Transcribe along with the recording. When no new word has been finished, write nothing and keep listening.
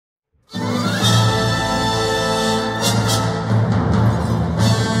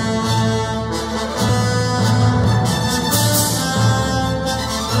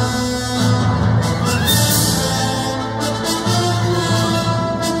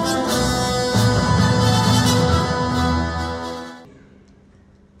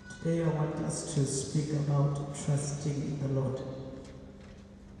to speak about trusting in the Lord.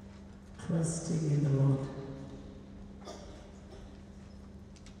 Trusting in the Lord.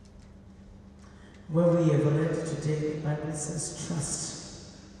 Where we have read today, the Bible says, trust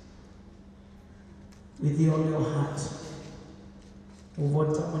with all your heart.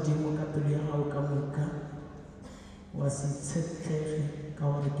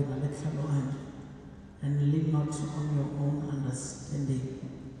 And lean not on your own understanding.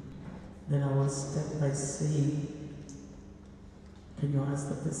 Then I will start by saying, can you ask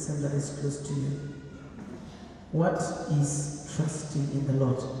the person that is close to you, what is trusting in the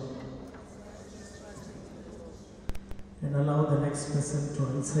Lord? And allow the next person to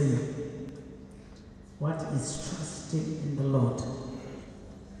answer you. What is trusting in the Lord?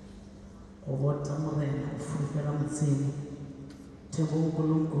 Or what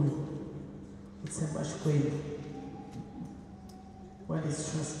what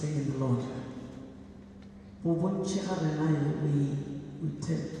is trusting in the Lord? We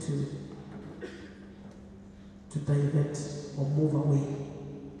tend to divert or move away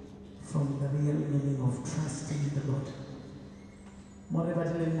from the real meaning of trusting in the Lord. Moreover,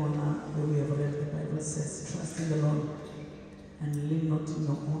 the way of read, the Bible says, trust in the Lord and lean not in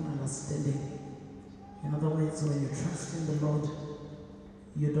your own understanding. In other words, when you trust in the Lord,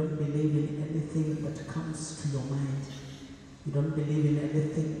 you don't believe in anything that comes to your mind. You don't believe in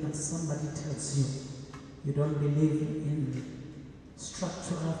anything that somebody tells you. You don't believe in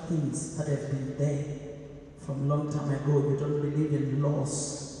structural things that have been there from a long time ago. You don't believe in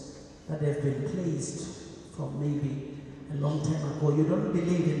laws that have been placed from maybe a long time ago. You don't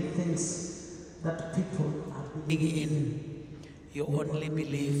believe in things that people are believing in. You only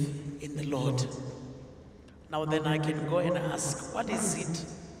believe in the Lord. Now then I can go and ask, what is it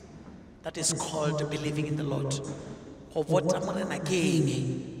that is called believing in the Lord? Or what am I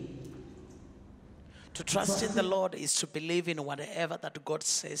again? To trust in the Lord is to believe in whatever that God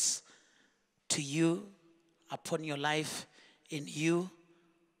says to you, upon your life, in you,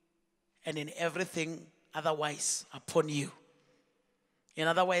 and in everything otherwise upon you. In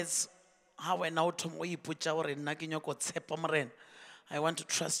other words, how I now I want to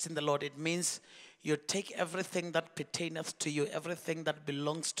trust in the Lord. It means you take everything that pertaineth to you, everything that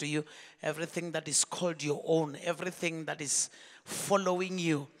belongs to you, everything that is called your own, everything that is following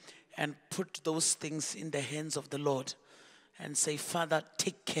you, and put those things in the hands of the Lord and say, Father,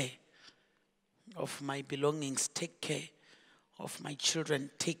 take care of my belongings, take care of my children,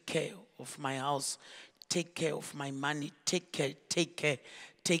 take care of my house, take care of my money, take care, take care,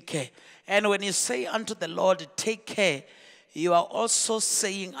 take care. And when you say unto the Lord, take care, you are also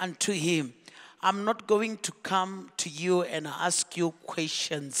saying unto him, I'm not going to come to you and ask you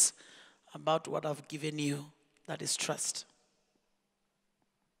questions about what I've given you. That is trust.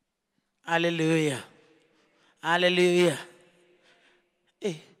 Hallelujah. Hallelujah.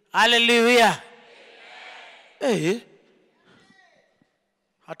 Hey. Hallelujah. Hey.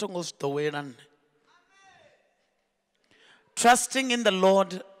 Trusting in the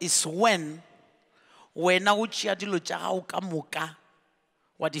Lord is when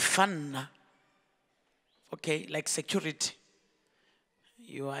okay, like security.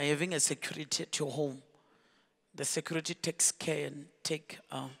 You are having a security at your home. The security takes care and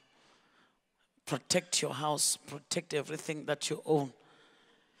protect your house, protect everything that you own.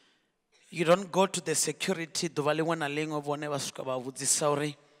 You don't go to the security,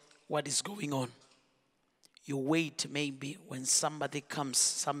 what is going on. You wait maybe when somebody comes,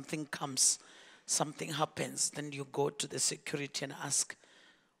 something happens, then you go to the security and ask,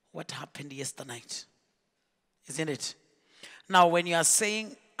 what happened yesterday night? Isn't it? Now, when you are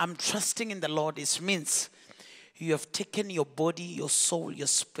saying, I'm trusting in the Lord, it means you have taken your body, your soul, your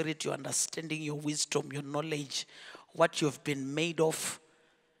spirit, your understanding, your wisdom, your knowledge, what you've been made of,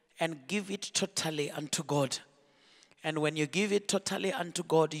 and give it totally unto God. And when you give it totally unto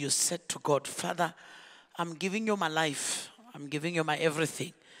God, you said to God, Father, I'm giving you my life. I'm giving you my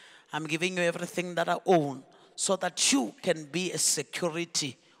everything. I'm giving you everything that I own so that you can be a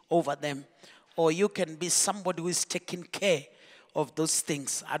security over them. Or you can be somebody who is taking care of those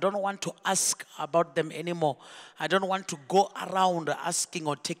things. I don't want to ask about them anymore. I don't want to go around asking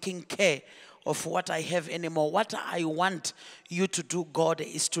or taking care of what I have anymore. What I want you to do, God,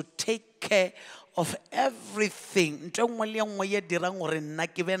 is to take care of everything.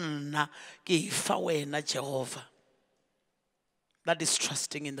 That is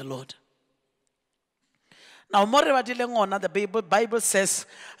trusting in the Lord. Now, the Bible says,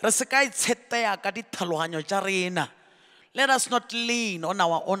 Let us not lean on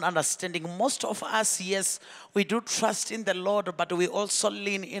our own understanding. Most of us, yes, we do trust in the Lord, but we also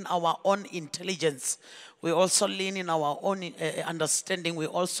lean in our own intelligence. We also lean in our own understanding. We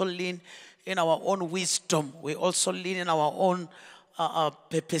also lean in our own wisdom. We also lean in our own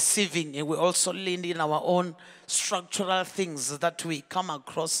perceiving. And we also lean in our own structural things that we come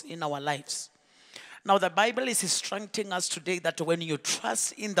across in our lives. Now, the Bible is instructing us today that when you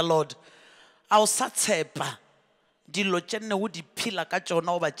trust in the Lord, our satsepa, those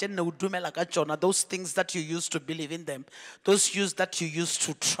things that you used to believe in them, those use that you used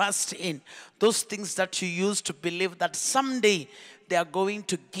to trust in, those things that you used to believe that someday they are going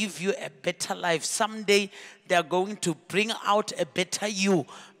to give you a better life, someday they are going to bring out a better you.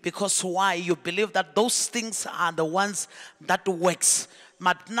 Because why? You believe that those things are the ones that works.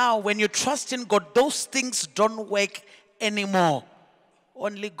 But now when you trust in God, those things don't work anymore.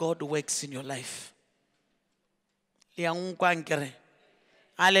 Only God works in your life.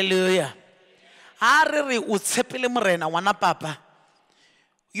 Hallelujah.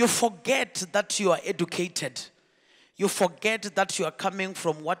 You forget that you are educated. You forget that you are coming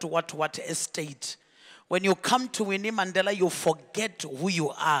from what estate. When you come to Winnie Mandela, you forget who you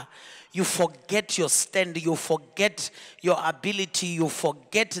are. You forget your stand. You forget your ability. You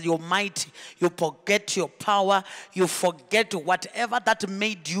forget your might. You forget your power. You forget whatever that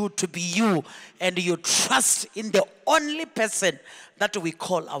made you to be you. And you trust in the only person that we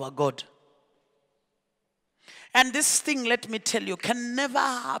call our God. And this thing, let me tell you, can never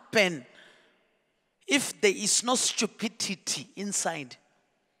happen if there is no stupidity inside.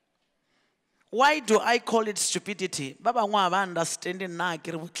 Why do I call it stupidity? Baba ngwa ba understanding na ke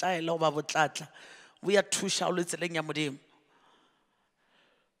re botlaela ba botlatla. We are too shallow tseleng ya modimo.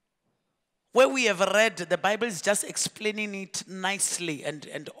 Where we have read, the Bible is just explaining it nicely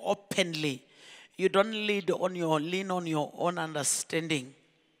and openly. You don't lean on your own understanding.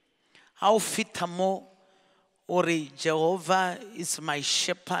 How fit more, or Jehovah is my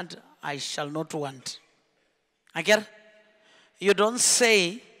shepherd, I shall not want. Again, you don't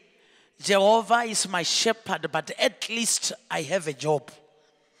say, Jehovah is my shepherd, but at least I have a job.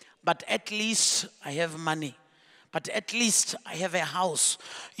 But at least I have money. But at least I have a house.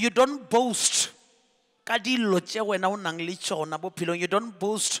 You don't boast. You don't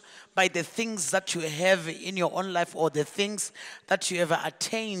boast by the things that you have in your own life or the things that you have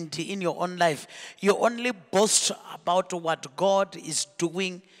attained in your own life. You only boast about what God is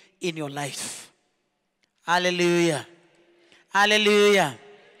doing in your life. Hallelujah. Hallelujah.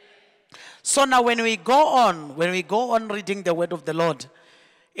 So now when we go on reading the word of the Lord,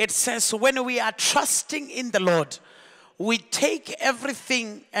 it says when we are trusting in the Lord, we take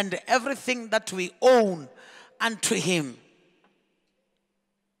everything and everything that we own unto Him.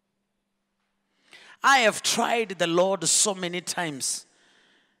 I have tried the Lord so many times,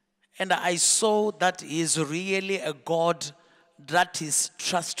 and I saw that He is really a God that is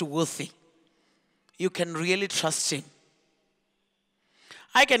trustworthy. You can really trust Him.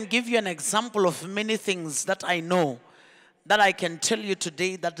 I can give you an example of many things that I know that I can tell you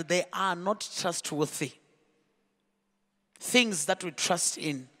today that they are not trustworthy. Things that we trust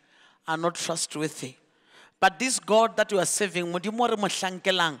in are not trustworthy. But this God that we are serving, modimo re mo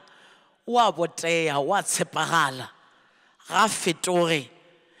hlankelang, wa boteya, wa tshepagala, ga fetoge.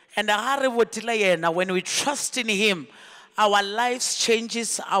 And when we trust in Him, our lives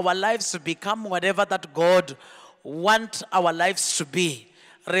changes, our lives become whatever that God wants our lives to be.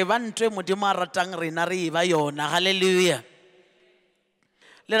 Hallelujah.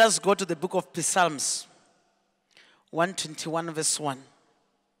 Let us go to the book of Psalms 121 verse 1.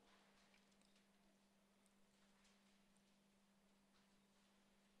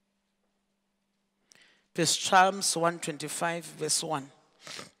 Psalms 125 verse 1.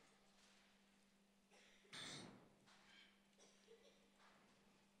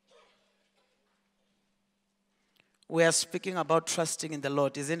 We are speaking about trusting in the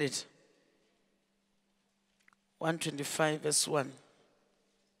Lord, isn't it? 125 verse 1.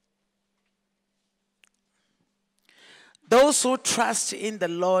 Those who trust in the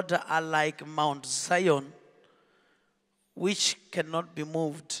Lord are like Mount Zion, which cannot be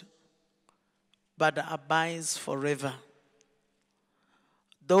moved, but abides forever.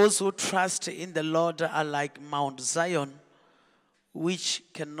 Those who trust in the Lord are like Mount Zion, which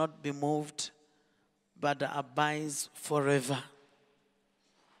cannot be moved, but abides forever.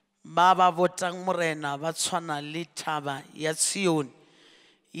 Baba votang morena ba tshwana le thaba ya Sion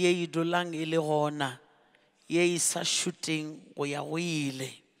ye idulang ile gona ye isa shooting go ya go ile.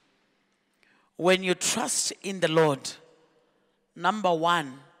 When you trust in the Lord, number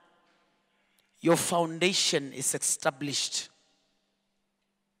one, your foundation is established.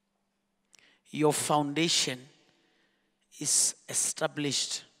 Your foundation is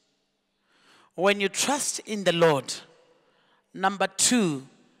established. When you trust in the Lord, number 2,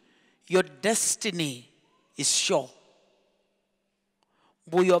 your destiny is sure.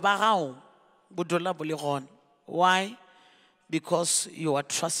 Why? Because you are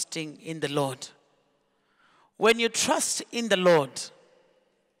trusting in the Lord. When you trust in the Lord,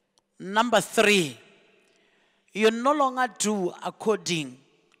 number 3, you no longer do according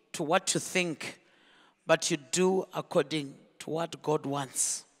to what you think, but you do according to what God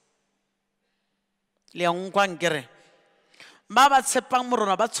wants.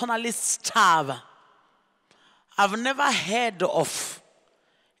 I've never heard of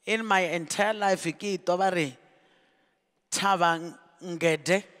in my entire life taba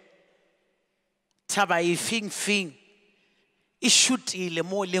ngede taba ifing ishutile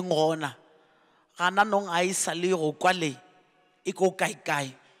mo le ngona gana nong a isa le go kwale iko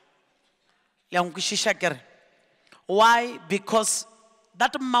kai why? Because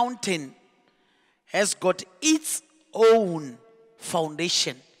that mountain has got its own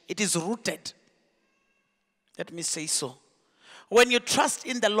foundation. It is rooted. Let me say so. When you trust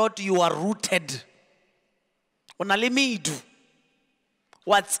in the Lord, you are rooted. You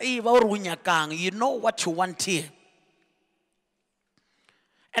know what you want here.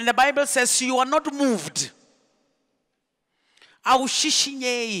 And the Bible says you are not moved.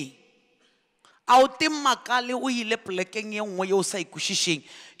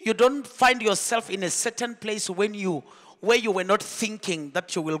 You don't find yourself in a certain place where you were not thinking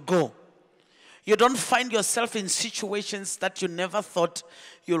that you will go. You don't find yourself in situations that you never thought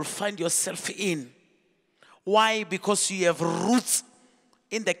you'll find yourself in. Why? Because you have roots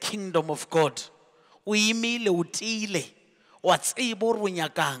in the kingdom of God.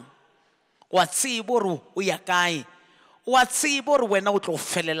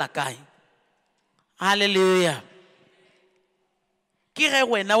 Hallelujah.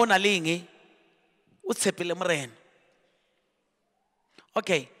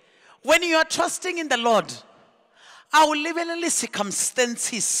 Okay. When you are trusting in the Lord, our level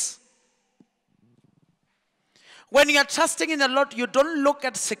circumstances. When you are trusting in the Lord, you don't look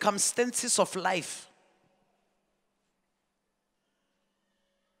at circumstances of life.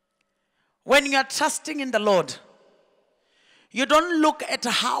 When you are trusting in the Lord, you don't look at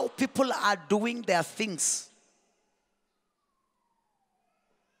how people are doing their things.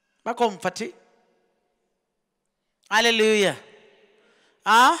 Hallelujah.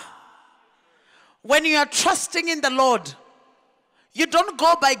 When you are trusting in the Lord, you don't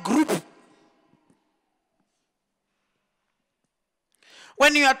go by group.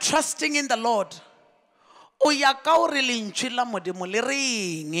 When you are trusting in the Lord,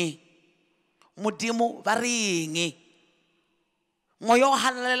 modimo ba reng moyo o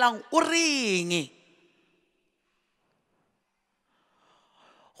halalelang o reng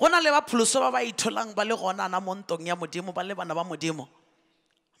gona le ba pholoso ba ba itholang ba le gona na montong ya modimo ba le bana ba modimo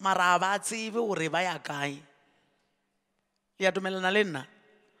mara ba tsebe gore ba ya kae ya dumelana le nna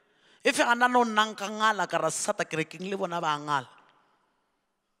if gana no nang ka ngala ka ra sata kerekeng le bona ba ngala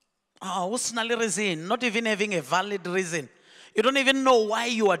o sna le reason, not even having a valid reason. You don't even know why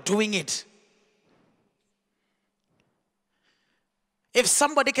you are doing it. If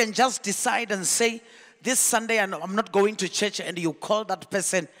somebody can just decide and say, this Sunday I'm not going to church, and you call that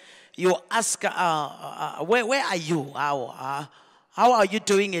person, you ask, where are you? How are you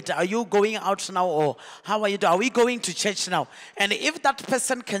doing it? Are you going out now, or how are you doing? Are we going to church now? And if that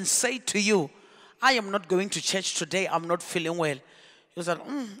person can say to you, I am not going to church today, I'm not feeling well. You said,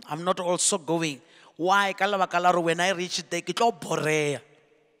 I'm not also going. Why? When I reach there, it will borea.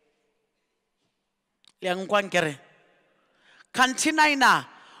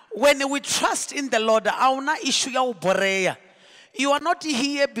 When we trust in the Lord, you are not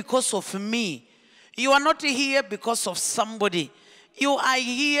here because of me. You are not here because of somebody. You are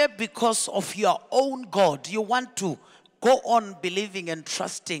here because of your own God. You want to go on believing and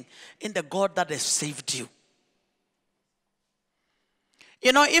trusting in the God that has saved you.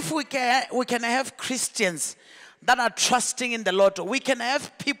 You know, if we can have Christians that are trusting in the Lord, we can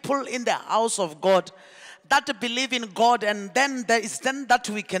have people in the house of God that believe in God, and then there is then that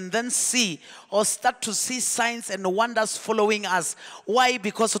we can then see or start to see signs and wonders following us. Why?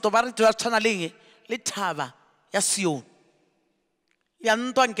 Because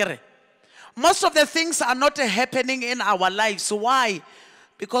most of the things are not happening in our lives. Why?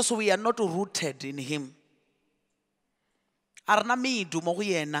 Because we are not rooted in Him. Arna midu mo go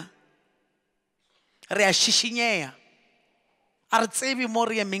yena re a shishinyeya a re tsebe mo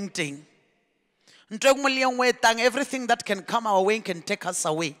re emeng teng Everything that can come our way can take us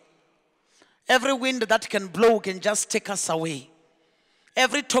away. Every wind that can blow can just take us away.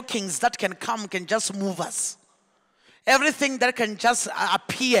 Every talkings that can come can just move us. Everything that can just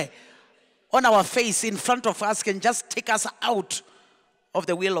appear on our face in front of us can just take us out of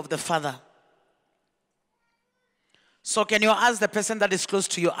the will of the Father. So can you ask the person that is close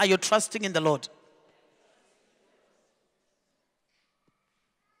to you, are you trusting in the Lord?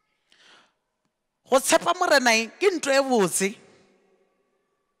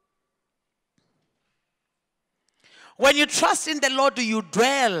 When you trust in the Lord, you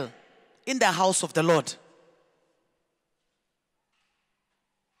dwell in the house of the Lord.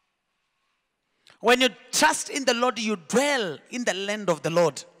 When you trust in the Lord, you dwell in the land of the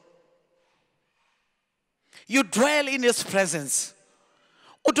Lord. You dwell in His presence.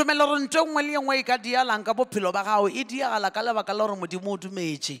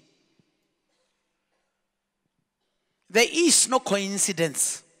 There is no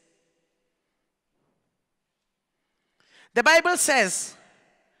coincidence. The Bible says,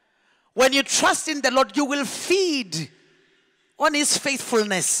 when you trust in the Lord, you will feed on His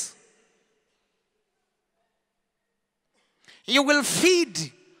faithfulness. You will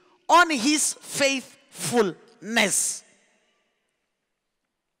feed on His faithfulness.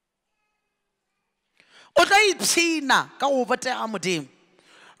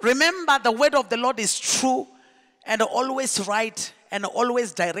 Remember, the word of the Lord is true and always right and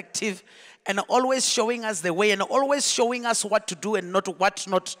always directive and always showing us the way and always showing us what to do and what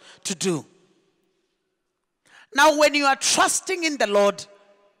not to do. Now, when you are trusting in the Lord,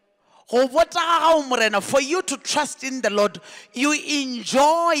 for you to trust in the Lord, you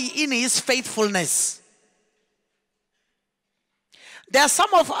enjoy in His faithfulness. There are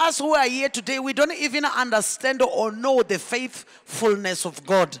some of us who are here today, we don't even understand or know the faithfulness of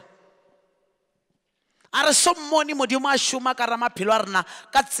God.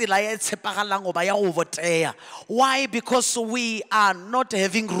 Why? Because we are not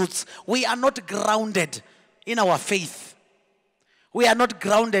having roots. We are not grounded in our faith. We are not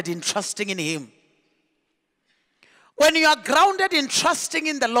grounded in trusting in Him. When you are grounded in trusting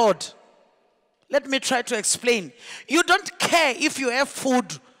in the Lord, let me try to explain. You don't care if you have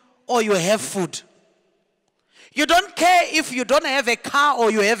food or you have food. You don't care if you don't have a car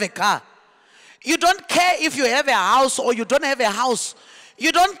or you have a car. You don't care if you have a house or you don't have a house.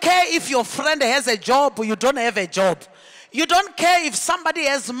 You don't care if your friend has a job or you don't have a job. You don't care if somebody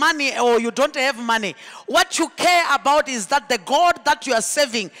has money or you don't have money. What you care about is that the God that you are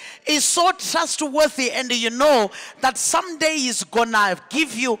serving is so trustworthy, and you know that someday He's gonna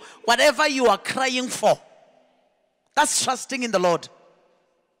give you whatever you are crying for. That's trusting in the Lord.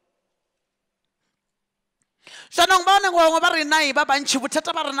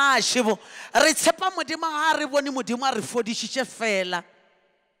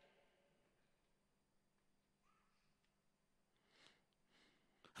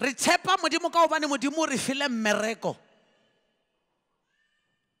 Re tshepa modimo ka hobane modimo re file mmereko.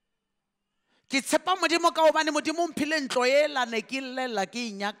 Ke tshepa modimo ka hobane modimo mphile ntlo ela ne ke llela ke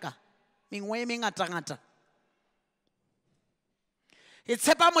inyaka mengwe e mengata ngata. Ke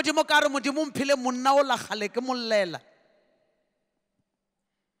tshepa modimo ka re modimo mphile monna o la gale ke mollela.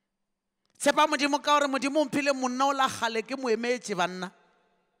 Tshepa modimo ka re modimo mphile monna o la gale ke moemetse banna.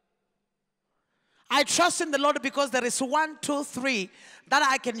 I trust in the Lord because there is 1, 2, 3 that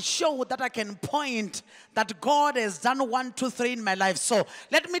I can show, that I can point, that God has done 1, 2, 3 in my life. So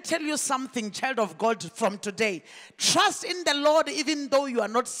let me tell you something, child of God, from today. Trust in the Lord even though you are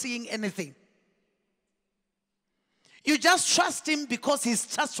not seeing anything. You just trust Him because He's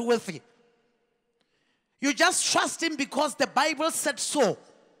trustworthy. You just trust Him because the Bible said so.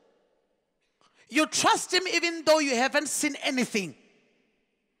 You trust Him even though you haven't seen anything.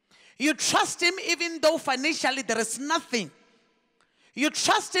 You trust Him even though financially there is nothing. You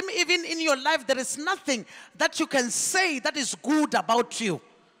trust Him even in your life there is nothing that you can say that is good about you.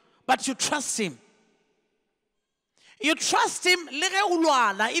 But you trust Him. You trust Him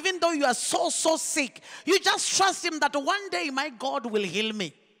even though you are so sick. You just trust Him that one day my God will heal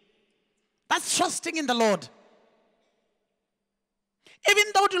me. That's trusting in the Lord. Even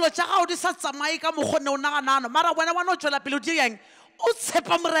though dilo tša gago di sa tsamaye ka mokgwa o naganano, mara wena wa no tšwela pele o dirang o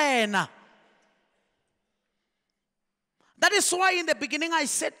tshepa morena. That is why in the beginning I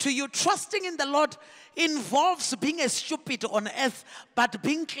said to you, trusting in the Lord involves being a stupid on earth, but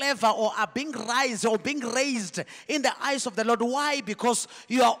being clever or being raised in the eyes of the Lord. Why? Because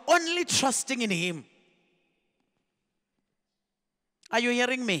you are only trusting in Him. Are you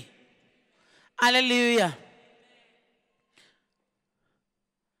hearing me? Hallelujah.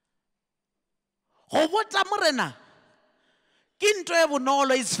 Go botsa morena ke ntho e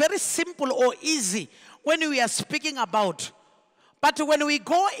bonolo. It's very simple or easy when we are speaking about. But when we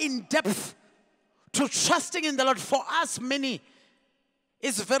go in depth to trusting in the Lord, for us many,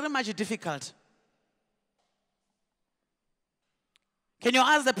 it's very much difficult. Can you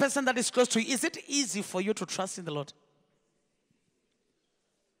ask the person that is close to you, is it easy for you to trust in the Lord?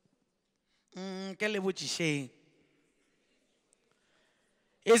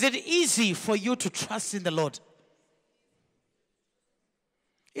 Is it easy for you to trust in the Lord?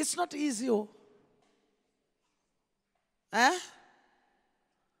 It's not easy. Eh?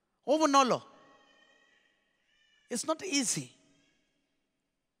 Ovunolo. It's not easy.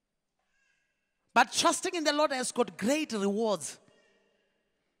 But trusting in the Lord has got great rewards.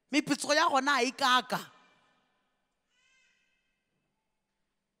 Meputso ya gona ha e kaka.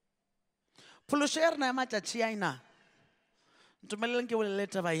 Pholoso ya rena ya matšatši a ina. Ntumeleleng ke bolele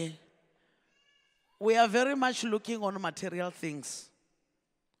taba ye. We are very much looking on material things.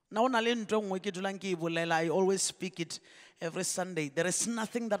 Now, I always speak it every Sunday. There is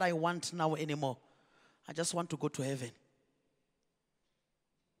nothing that I want now anymore. I just want to go to heaven.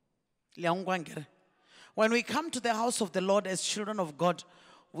 When we come to the house of the Lord as children of God,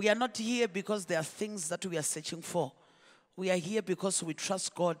 we are not here because there are things that we are searching for. We are here because we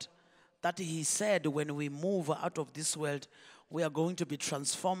trust God that He said when we move out of this world, we are going to be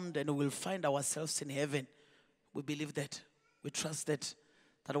transformed and we will find ourselves in heaven. We believe that. We trust that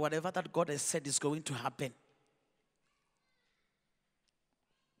whatever that God has said is going to happen.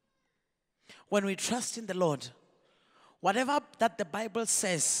 When we trust in the Lord, whatever that the Bible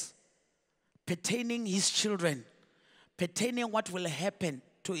says pertaining His children, pertaining what will happen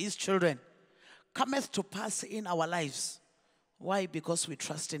to His children, cometh to pass in our lives. Why? Because we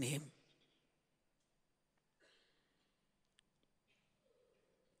trust in Him.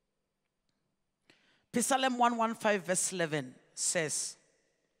 Psalm 115 verse 11 says,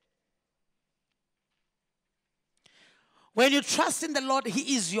 when you trust in the Lord,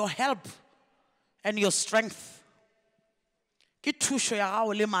 He is your help and your strength. You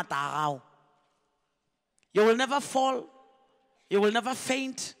will never fall. You will never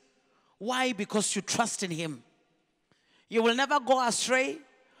faint. Why? Because you trust in Him. You will never go astray.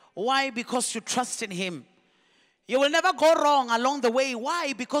 Why? Because you trust in Him. You will never go wrong along the way.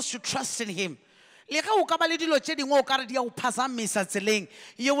 Why? Because you trust in Him. You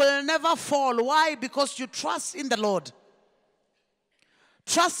will never fall. Why? Because you trust in the Lord.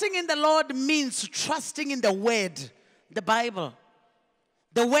 Trusting in the Lord means trusting in the Word, the Bible.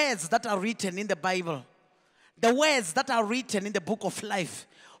 The words that are written in the Bible. The words that are written in the book of life.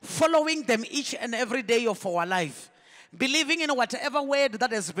 Following them each and every day of our life. Believing in whatever word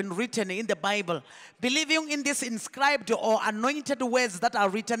that has been written in the Bible. Believing in these inscribed or anointed words that are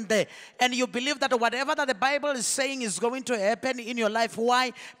written there. And you believe that whatever that the Bible is saying is going to happen in your life.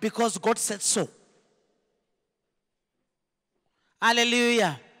 Why? Because God said so.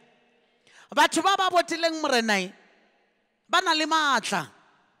 Hallelujah. Batho ba ba botileng morenai ba na le maatla.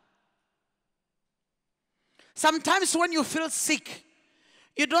 Sometimes when you feel sick,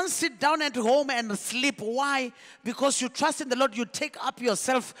 you don't sit down at home and sleep. Why? Because you trust in the Lord. You take up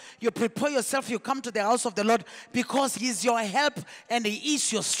yourself. You prepare yourself. You come to the house of the Lord because He is your help and He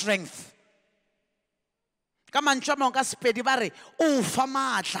is your strength.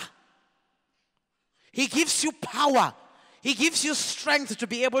 He gives you power. He gives you strength to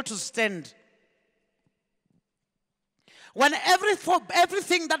be able to stand. When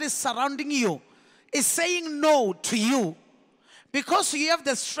everything that is surrounding you is saying no to you, because you have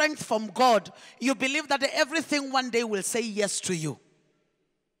the strength from God, you believe that everything one day will say yes to you.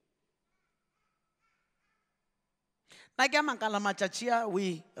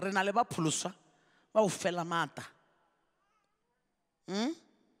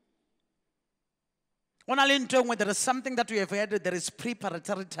 When there is something that we have heard, there is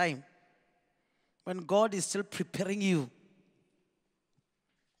preparatory time. When God is still preparing you.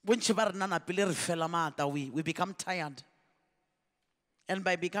 We become tired. And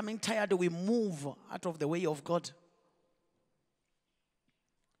by becoming tired, we move out of the way of God.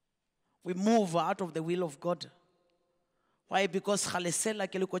 We move out of the will of God. Why? Because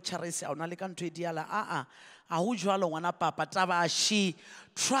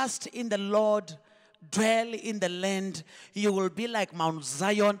trust in the Lord, dwell in the land. You will be like Mount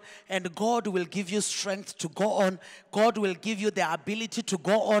Zion, and God will give you strength to go on. God will give you the ability to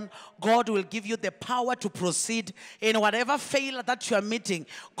go on. God will give you the power to proceed in whatever failure that you are meeting.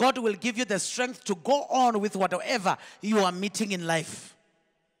 God will give you the strength to go on with whatever you are meeting in life.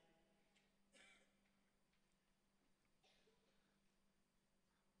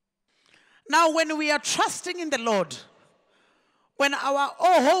 Now, when we are trusting in the Lord, when our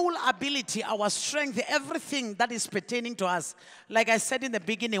whole ability, our strength, everything that is pertaining to us, like I said in the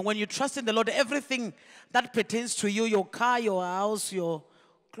beginning, when you trust in the Lord, everything that pertains to you, your car, your house, your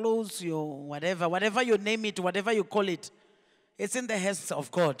clothes, your whatever you name it, whatever you call it, it's in the hands of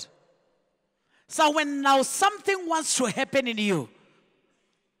God. So when now something wants to happen in you,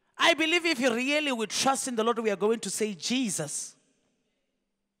 I believe if you really would trust in the Lord, we are going to say, Jesus,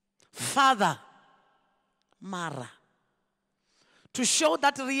 Father, Mara. To show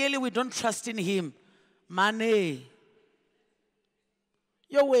that really we don't trust in Him. Mane.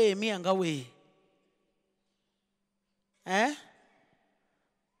 Your way, me anga way. Eh?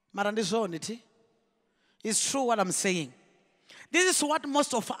 Marandisonity. It's true what I'm saying. This is what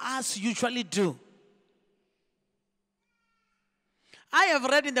most of us usually do. I have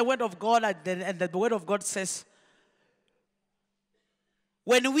read in the Word of God, and the Word of God says,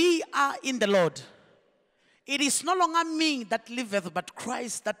 when we are in the Lord, it is no longer me that liveth, but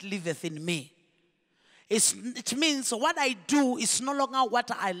Christ that liveth in me. It means what I do is no longer what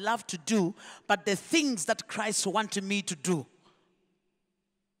I love to do, but the things that Christ wanted me to do.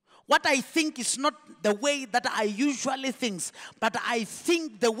 What I think is not the way that I usually think, but I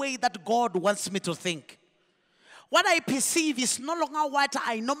think the way that God wants me to think. What I perceive is no longer what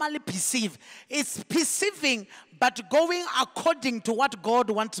I normally perceive. It's perceiving, but going according to what God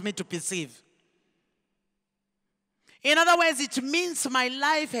wants me to perceive. In other words, it means my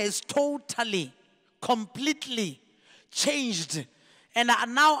life has totally, completely changed. And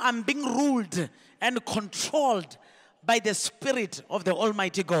now I'm being ruled and controlled by the Spirit of the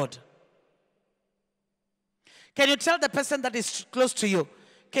Almighty God. Can you tell the person that is close to you,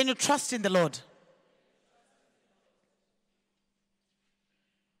 can you trust in the Lord?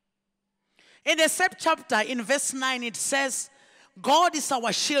 In the same chapter, in verse 9, it says, God is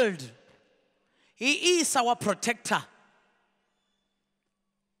our shield. He is our protector.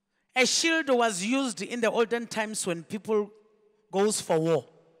 A shield was used in the olden times when people goes for war.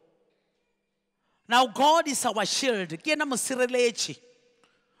 Now God is our shield.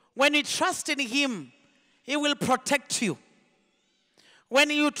 When you trust in Him, He will protect you. When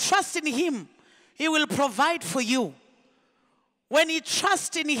you trust in Him, He will provide for you. When you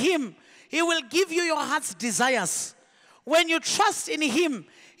trust in Him, He will give you your heart's desires. When you trust in Him,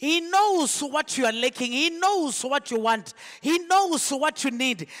 He knows what you are lacking. He knows what you want. He knows what you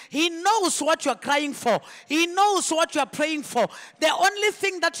need. He knows what you are crying for. He knows what you are praying for. The only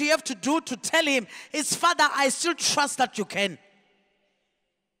thing that you have to do to tell Him is, Father, I still trust that you can.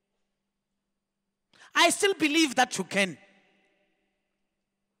 I still believe that you can.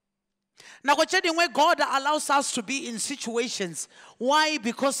 Now, where God allows us to be in situations. Why?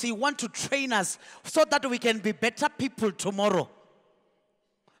 Because He wants to train us so that we can be better people tomorrow.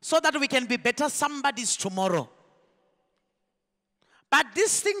 So that we can be better somebodies tomorrow. But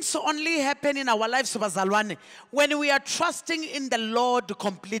these things only happen in our lives, Bazalwane, when we are trusting in the Lord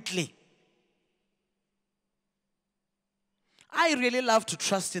completely. I really love to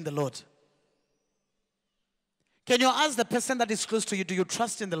trust in the Lord. Can you ask the person that is close to you, do you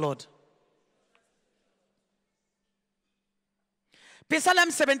trust in the Lord?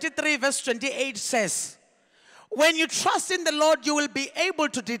 Psalm 73 verse 28 says, when you trust in the Lord, you will be able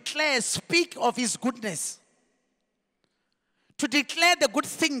to declare, speak of His goodness. To declare the good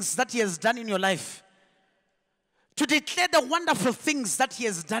things that He has done in your life. To declare the wonderful things that He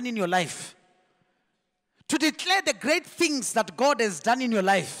has done in your life. To declare the great things that God has done in your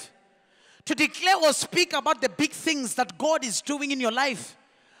life. To declare or speak about the big things that God is doing in your life.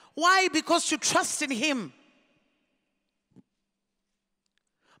 Why? Because you trust in Him.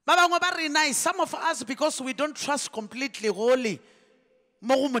 Some of us, because we don't trust completely, wholly,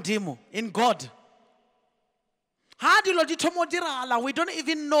 in God. We don't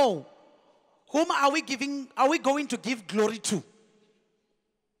even know whom are we going to give glory to.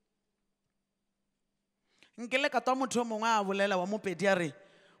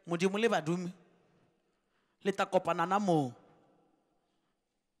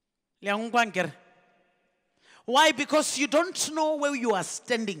 Why? Because you don't know where you are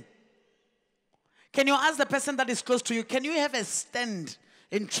standing. Can you ask the person that is close to you, can you have a stand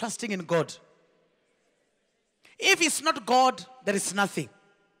in trusting in God? If it's not God, there is nothing.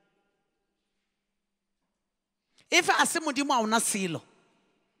 If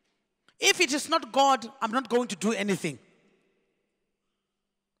it is not God, I'm not going to do anything.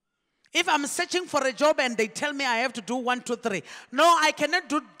 If I'm searching for a job and they tell me I have to do 1, 2, 3. No, I cannot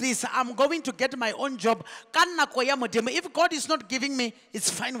do this. I'm going to get my own job. If God is not giving me, it's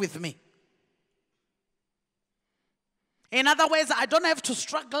fine with me. In other words, I don't have to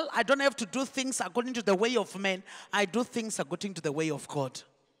struggle. I don't have to do things according to the way of men. I do things according to the way of God.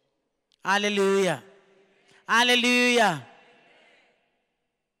 Hallelujah. Hallelujah.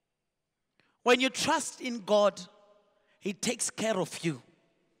 When you trust in God, He takes care of you.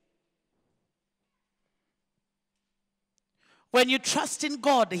 When you trust in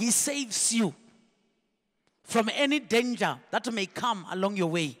God, He saves you from any danger that may come along your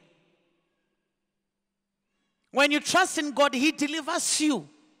way. When you trust in God, He delivers you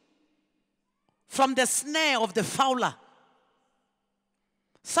from the snare of the fowler.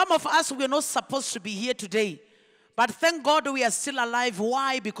 Some of us, we're not supposed to be here today. But thank God we are still alive.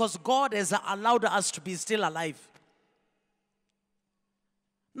 Why? Because God has allowed us to be still alive.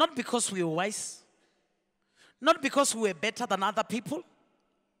 Not because we were wise. Not because we were better than other people.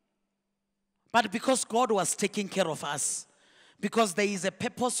 But because God was taking care of us. Because there is a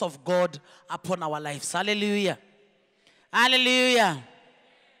purpose of God upon our lives. Hallelujah. Hallelujah.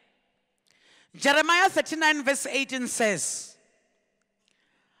 Jeremiah 39 verse 18 says,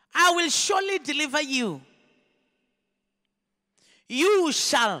 I will surely deliver you. You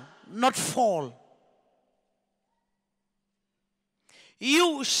shall not fall.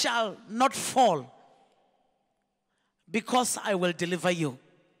 You shall not fall, because I will deliver you.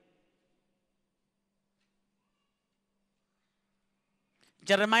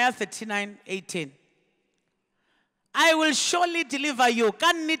 Jeremiah 39:18. I will surely deliver you.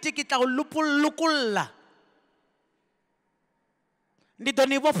 Kannete ke tla o lokolla. Ndi do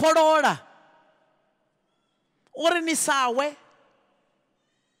ni vhofholola. Uri ni sawe.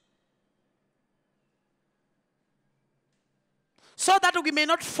 So that we may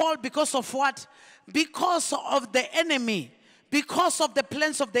not fall because of what? Because of the enemy. Because of the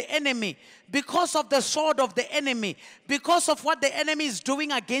plans of the enemy, because of the sword of the enemy, because of what the enemy is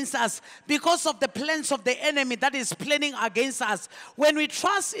doing against us, because of the plans of the enemy that is planning against us. When we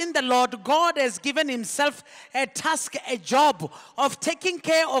trust in the Lord, God has given Himself a task, a job of taking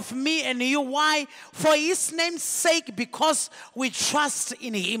care of me and you. Why? For His name's sake, because we trust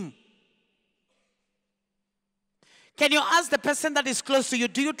in Him. Can you ask the person that is close to you,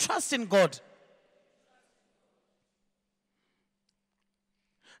 do you trust in God?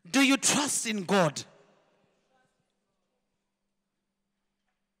 Do you trust in God?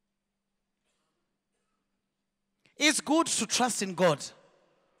 It's good to trust in God.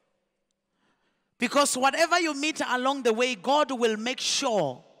 Because whatever you meet along the way, God will make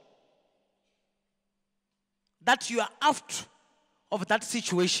sure that you are out of that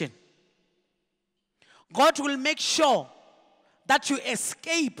situation. God will make sure that you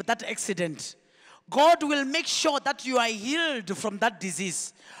escape that accident. God will make sure that you are healed from that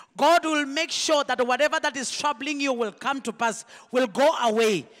disease. God will make sure that whatever that is troubling you will come to pass, will go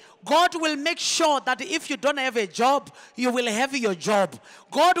away. God will make sure that if you don't have a job, you will have your job.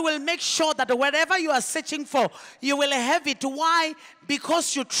 God will make sure that whatever you are searching for, you will have it. Why?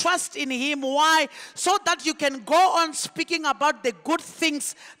 Because you trust in Him. Why? So that you can go on speaking about the good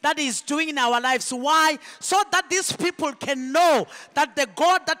things that He's doing in our lives. Why? So that these people can know that the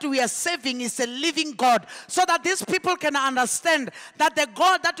God that we are serving is a living God. So that these people can understand that the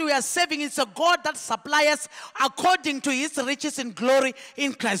God that we are serving is a God that supplies according to His riches in glory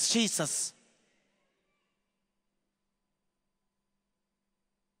in Christ Jesus.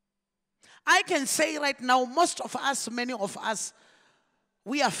 I can say right now, most of us, many of us,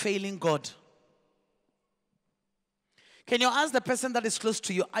 we are failing God. Can you ask the person that is close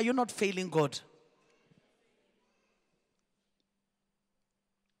to you, are you not failing God?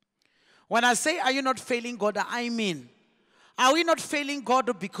 When I say, are you not failing God, I mean, are we not failing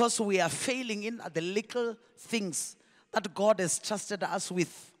God because we are failing in the little things that God has trusted us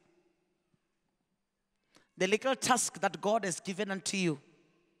with? The little task that God has given unto you.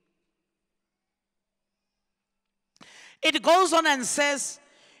 It goes on and says,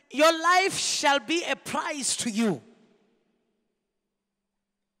 your life shall be a prize to you,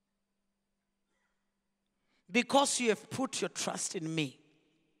 because you have put your trust in me.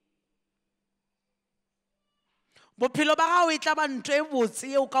 Bophelo ba gago e tla ba ntwe e botse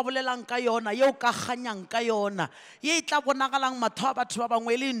ye o ka bolelang ka yona, ye o ka ganyang ka yona, ye e tla bonagalang matho a batho ba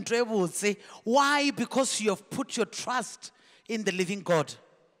bangwe le ntwe e botse. Why? Because you have put your trust in the living God.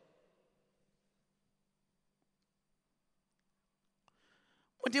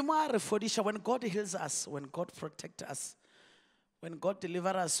 When God heals us, when God protects us, when God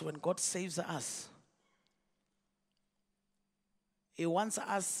delivers us, when God saves us, He wants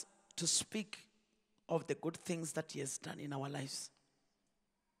us to speak of the good things that He has done in our lives.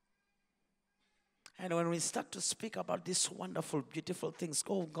 And when we start to speak about these wonderful, beautiful things,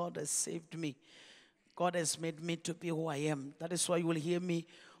 oh, God has saved me. God has made me to be who I am. That is why you will hear me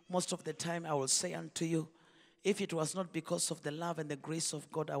most of the time. I will say unto you, if it was not because of the love and the grace of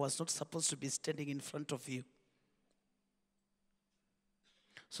God, I was not supposed to be standing in front of you.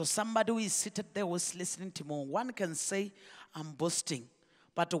 So somebody who is seated there was listening to me. One can say, I'm boasting.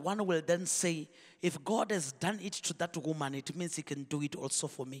 But one will then say, if God has done it to that woman, it means he can do it also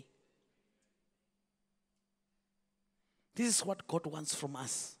for me. This is what God wants from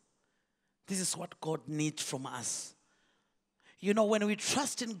us. This is what God needs from us. You know, when we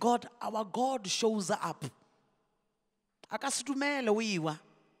trust in God, our God shows up. Akasitumele uyiwa.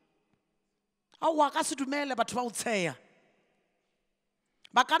 Awu akasitumele batho ba utsheya.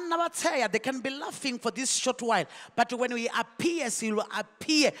 They can be laughing for this short while, but when we appear, he will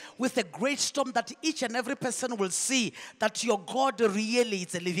appear with a great storm that each and every person will see that your God really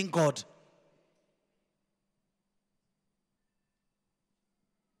is a living God.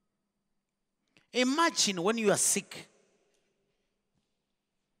 Imagine when you are sick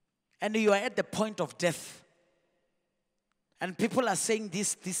and you are at the point of death and people are saying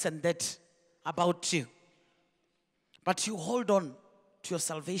this and that about you, but you hold on to your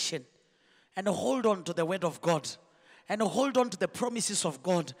salvation and hold on to the word of God and hold on to the promises of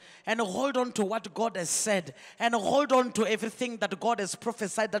God and hold on to what God has said and hold on to everything that God has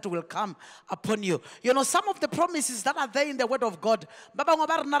prophesied that will come upon you. You know, some of the promises that are there in the word of God, but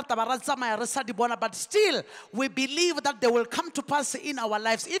still we believe that they will come to pass in our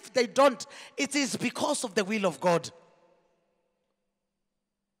lives. If they don't, it is because of the will of God.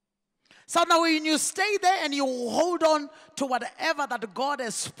 So now when you stay there and you hold on to whatever that God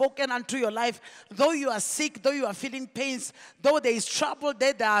has spoken unto your life, though you are sick, though you are feeling pains, though there is trouble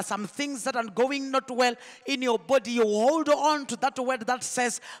there are some things that are going not well in your body, you hold on to that word that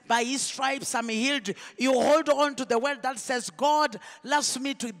says, by his stripes I'm healed. You hold on to the word that says, God loves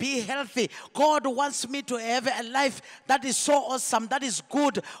me to be healthy. God wants me to have a life that is so awesome, that is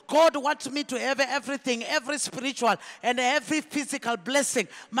good. God wants me to have everything, every spiritual and every physical blessing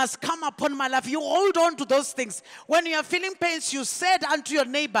must come upon my life. You hold on to those things. When you are feeling pains, you said unto your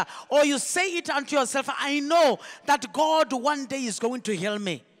neighbor or you say it unto yourself, I know that God one day is going to heal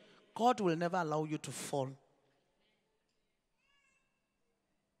me. God will never allow you to fall.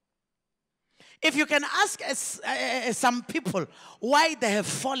 If you can ask some people why they have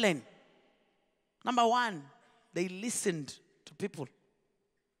fallen, number one, they listened to people.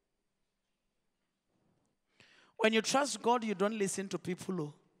 When you trust God, you don't listen to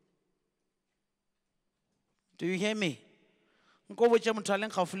people. Do you hear me? When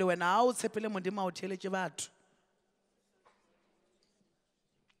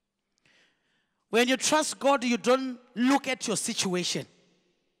you trust God, you don't look at your situation.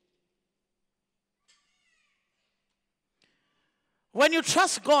 When you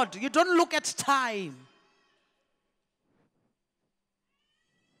trust God, you don't look at time.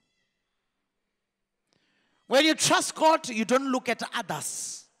 When you trust God, you don't look at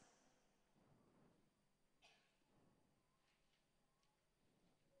others.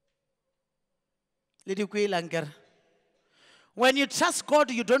 When you trust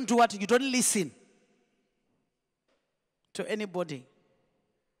God, you don't do what? You don't listen to anybody.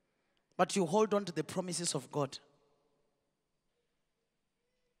 But you hold on to the promises of God.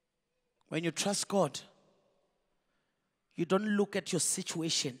 When you trust God, you don't look at your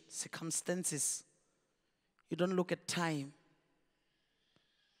situation, circumstances. You don't look at time.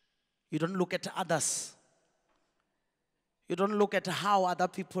 You don't look at others. You don't look at how other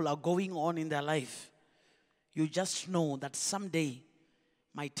people are going on in their life. You just know that someday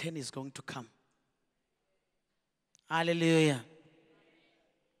my turn is going to come. Hallelujah.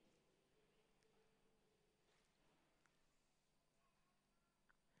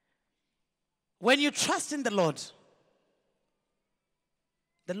 When you trust in the Lord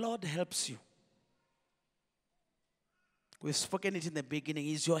helps you. We've spoken it in the beginning.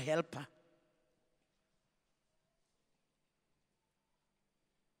 He's your helper.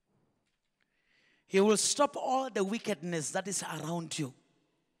 He will stop all the wickedness that is around you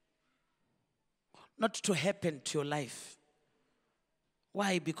not to happen to your life.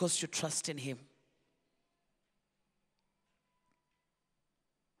 Why? Because you trust in him.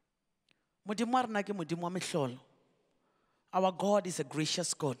 Our God is a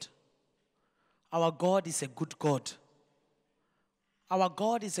gracious God. Our God is a good God. Our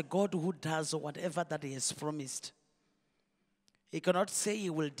God is a God who does whatever that he has promised. He cannot say he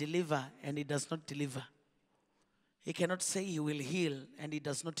will deliver and he does not deliver. He cannot say he will heal and he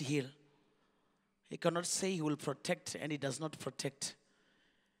does not heal. He cannot say he will protect and he does not protect.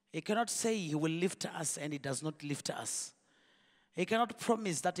 He cannot say he will lift us and he does not lift us. He cannot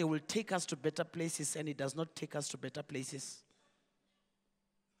promise that He will take us to better places and He does not take us to better places.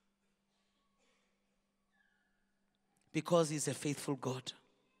 Because He's a faithful God.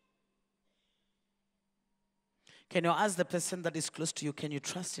 Can you ask the person that is close to you, can you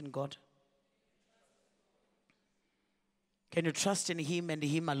trust in God? Can you trust in Him and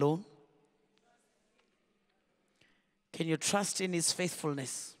Him alone? Can you trust in His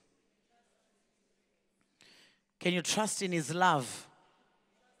faithfulness? Can you trust in His love?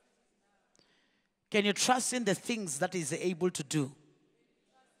 Can you trust in the things that He's able to do?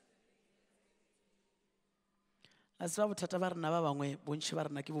 Some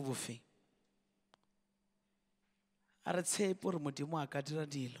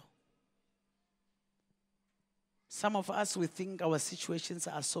of us, we think our situations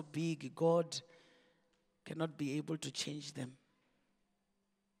are so big, God cannot be able to change them.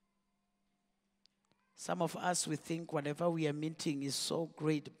 Some of us, we think whatever we are meeting is so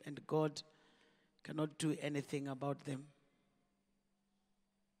great and God cannot do anything about them.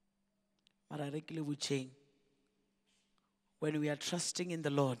 But I regularly will change. When we are trusting in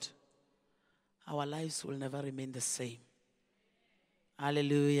the Lord, our lives will never remain the same.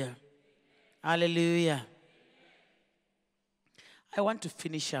 Hallelujah. Hallelujah. I want to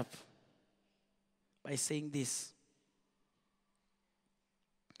finish up by saying this.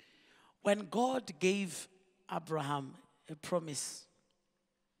 When God gave Abraham a promise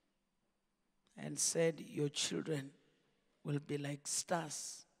and said, your children will be like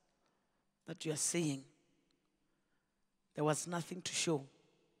stars that you are seeing, there was nothing to show.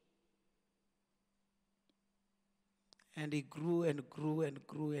 And he grew and grew and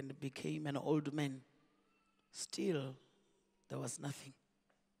grew and became an old man. Still, there was nothing.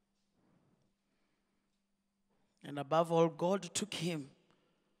 And above all, God took him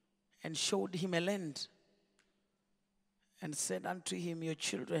and showed him a land and said unto him, your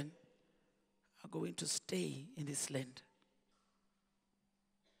children are going to stay in this land.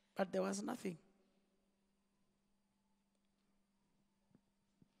 But there was nothing.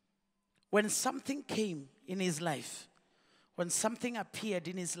 When something came in his life, when something appeared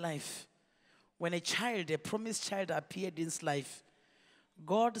in his life, when a child, a promised child appeared in his life,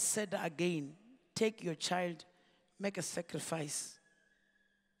 God said again, take your child, make a sacrifice.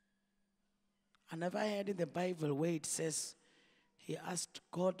 I never heard in the Bible where it says, he asked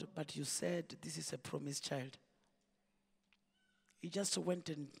God, but you said this is a promised child. He just went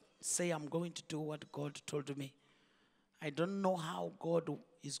and said, I'm going to do what God told me. I don't know how God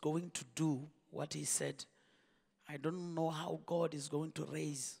is going to do what He said. I don't know how God is going to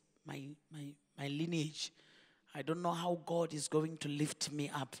raise my lineage. I don't know how God is going to lift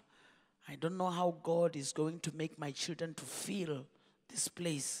me up. I don't know how God is going to make my children to feel this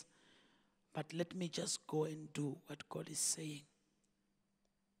place. But let me just go and do what God is saying.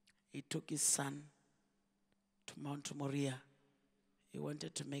 He took his son to Mount Moriah. He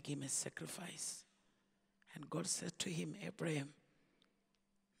wanted to make him a sacrifice. And God said to him, Abraham,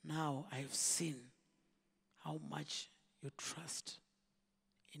 now I have seen how much you trust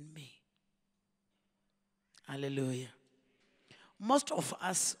in me. Hallelujah. Most of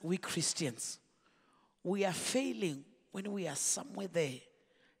us, we Christians, we are failing when we are somewhere there,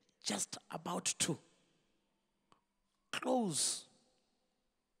 just about to close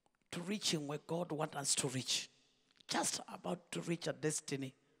to reaching where God wants us to reach. Just about to reach a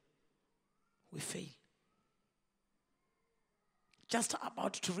destiny, we fail. Just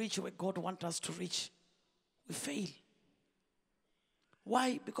about to reach where God wants us to reach, we fail.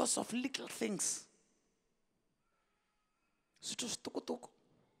 Why? Because of little things.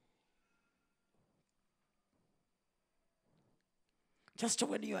 Just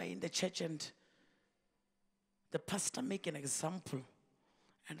when you are in the church and the pastor make an example,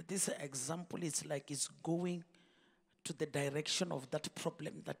 and this example is like it's going to the direction of that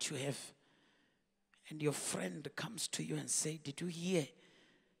problem that you have. And your friend comes to you and say, did you hear?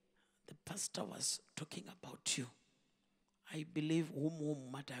 The pastor was talking about you. I believe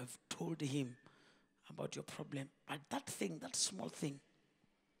whom might have told him about your problem. But that thing, that small thing,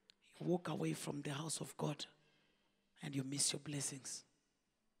 you walk away from the house of God and you miss your blessings.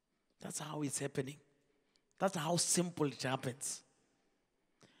 That's how it's happening. That's how simple it happens.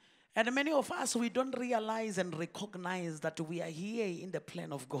 And many of us, we don't realize and recognize that we are here in the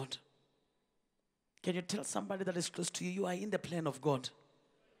plan of God. Can you tell somebody that is close to you, you are in the plan of God?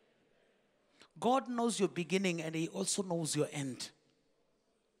 God knows your beginning and He also knows your end.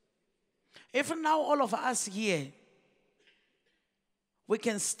 If now all of us here, we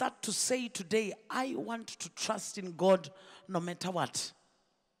can start to say today, I want to trust in God no matter what.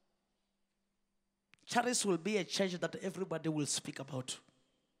 Charis will be a church that everybody will speak about.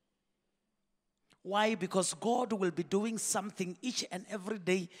 Why? Because God will be doing something each and every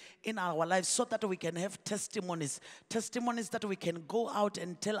day in our lives so that we can have testimonies. Testimonies that we can go out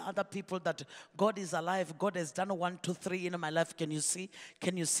and tell other people that God is alive. God has done 1, 2, 3 in my life. Can you see?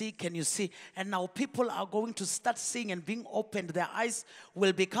 Can you see? Can you see? And now people are going to start seeing and being opened. Their eyes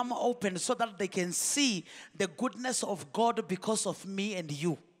will become open so that they can see the goodness of God because of me and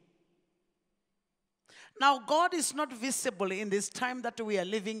you. Now, God is not visible in this time that we are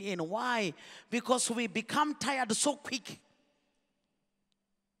living in. Why? Because we become tired so quick.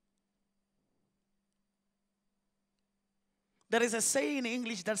 There is a saying in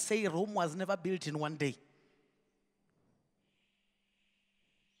English that says Rome was never built in one day.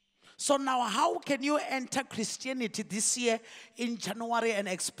 So now how can you enter Christianity this year in January and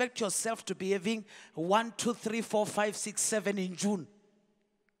expect yourself to be having 1, 2, 3, 4, 5, 6, 7 in June?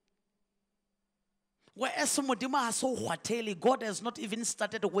 Whereas God has not even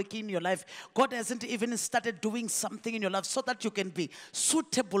started working in your life. God hasn't even started doing something in your life so that you can be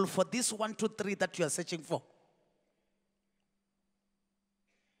suitable for this 1, 2, 3 that you are searching for.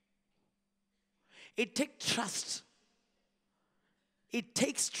 It takes trust. It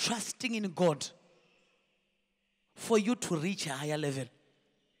takes trusting in God for you to reach a higher level.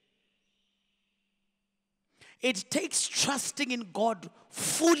 It takes trusting in God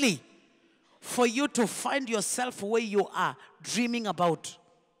fully for you to find yourself where you are dreaming about.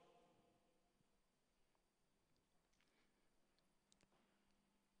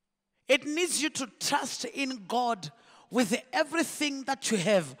 It needs you to trust in God with everything that you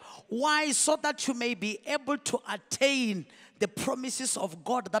have. Why? So that you may be able to attain the promises of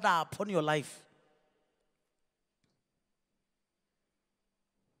God that are upon your life.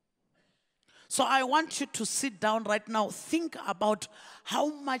 So I want you to sit down right now. Think about how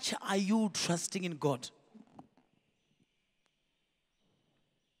much are you trusting in God.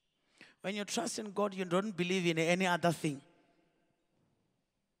 When you trust in God, you don't believe in any other thing.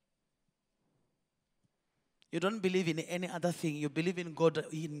 You don't believe in any other thing. You believe in God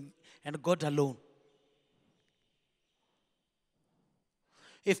and God alone.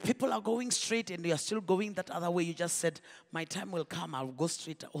 If people are going straight and you are still going that other way, you just said, my time will come, I'll go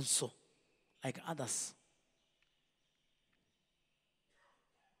straight also, like others.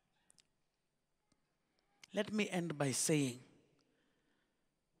 Let me end by saying,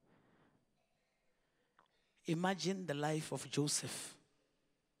 imagine the life of Joseph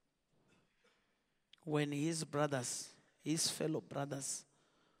when his brothers, his fellow brothers,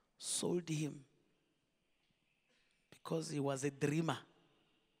 sold him because he was a dreamer,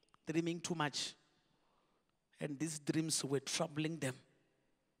 dreaming too much. And these dreams were troubling them.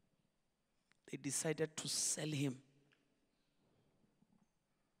 They decided to sell him.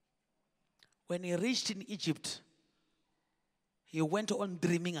 When he reached in Egypt, he went on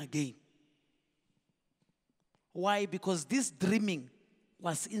dreaming again. Why? Because this dreaming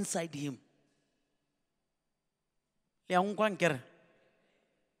was inside him.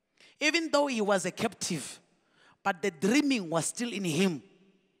 Even though he was a captive, but the dreaming was still in him.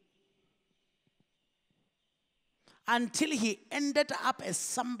 Until he ended up as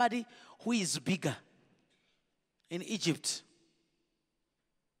somebody who is bigger in Egypt.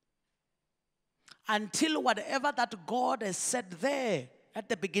 Until whatever that God has said there at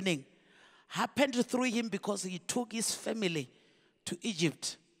the beginning happened through him, because he took his family to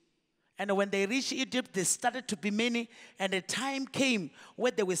Egypt. And when they reached Egypt, they started to be many. And a time came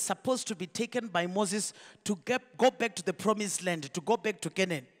where they were supposed to be taken by Moses to go back to the promised land, to go back to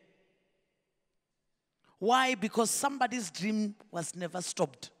Canaan. Why? Because somebody's dream was never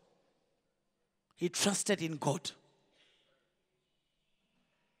stopped. He trusted in God.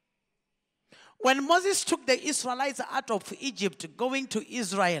 When Moses took the Israelites out of Egypt, going to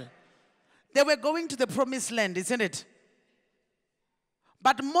Israel, they were going to the promised land, isn't it?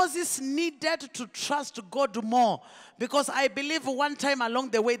 But Moses needed to trust God more, because I believe one time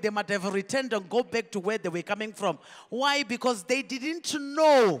along the way they might have returned and go back to where they were coming from. Why? Because they didn't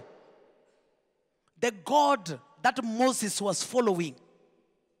know the God that Moses was following.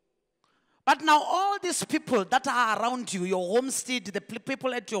 But now all these people that are around you, your homestead, the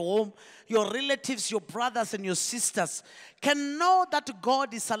people at your home, your relatives, your brothers and your sisters, can know that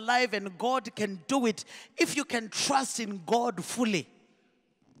God is alive and God can do it if you can trust in God fully.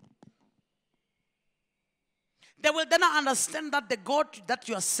 They will then understand that the God that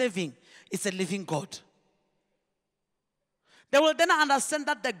you are serving is a living God. They will then understand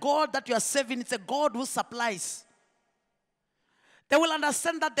that the God that you are serving is a God who supplies. They will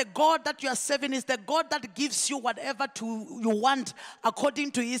understand that the God that you are serving is the God that gives you whatever you want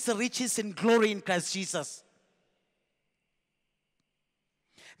according to his riches in glory in Christ Jesus.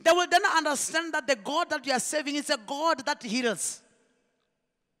 They will then understand that the God that you are serving is a God that heals.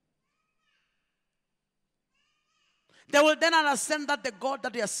 They will then understand that the God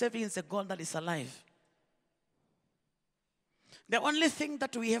that you are serving is a God that is alive. The only thing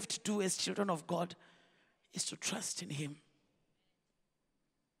that we have to do as children of God is to trust in him.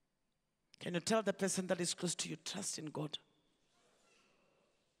 Can you tell the person that is close to you, trust in God?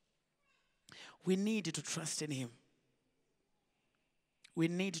 We need to trust in him. We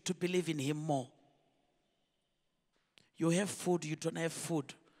need to believe in him more. You have food, you don't have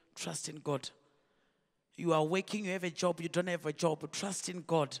food, trust in God. You are working, you have a job, you don't have a job, trust in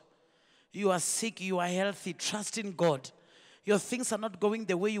God. You are sick, you are healthy, trust in God. Your things are not going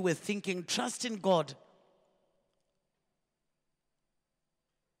the way you were thinking, trust in God.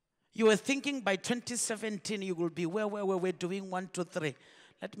 You were thinking by 2017 you will be where we're doing 1, 2, 3.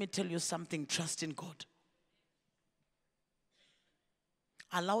 Let me tell you something, trust in God.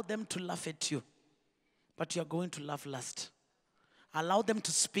 Allow them to laugh at you, but you are going to laugh last. Allow them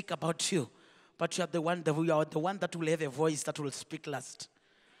to speak about you, but you are the one that will have a voice that will speak last.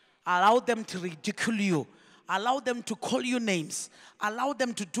 Allow them to ridicule you. Allow them to call you names. Allow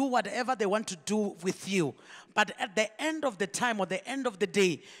them to do whatever they want to do with you. But at the end of the time or the end of the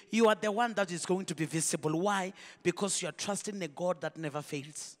day, you are the one that is going to be visible. Why? Because you are trusting a God that never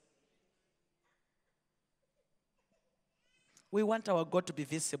fails. We want our God to be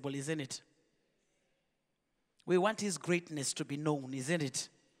visible, isn't it? We want his greatness to be known, isn't it?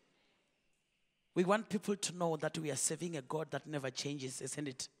 We want people to know that we are serving a God that never changes, isn't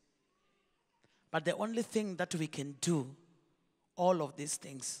it? But the only thing that we can do all of these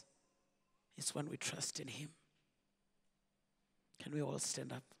things is when we trust in him. Can we all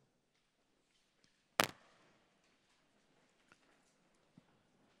stand up?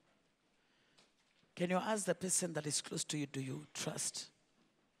 Can you ask the person that is close to you, do you trust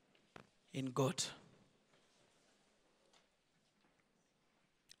in God?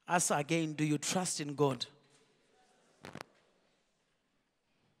 Ask again, do you trust in God?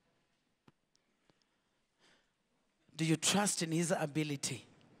 Do you trust in his ability?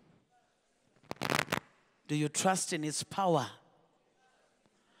 Do you trust in his power?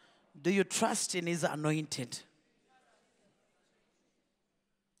 Do you trust in his anointed?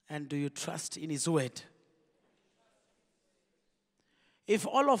 And do you trust in his word? If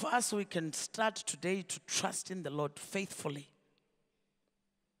all of us, we can start today to trust in the Lord faithfully,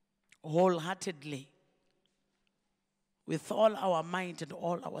 wholeheartedly, with all our might and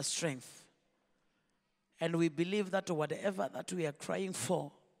all our strength, and we believe that whatever that we are crying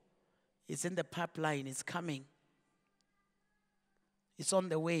for is in the pipeline, it's coming. It's on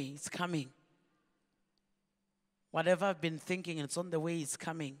the way, it's coming. Whatever I've been thinking, it's on the way, it's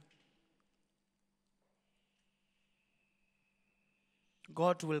coming.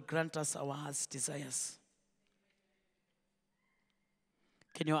 God will grant us our heart's desires.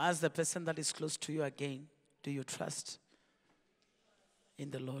 Can you ask the person that is close to you again, do you trust in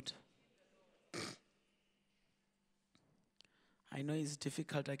the Lord? I know it's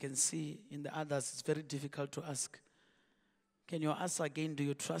difficult. I can see in the others it's very difficult to ask. Can you ask again, do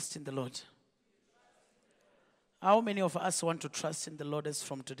you trust in the Lord? How many of us want to trust in the Lord as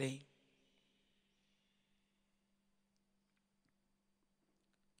from today?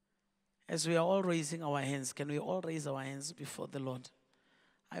 As we are all raising our hands, can we all raise our hands before the Lord?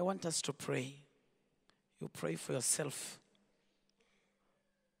 I want us to pray. You pray for yourself.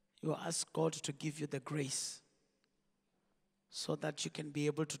 You ask God to give you the grace so that you can be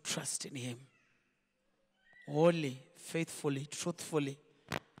able to trust in him wholly, faithfully, truthfully,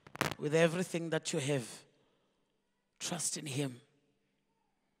 with everything that you have. Trust in him.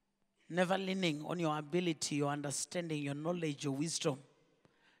 Never leaning on your ability, your understanding, your knowledge, your wisdom.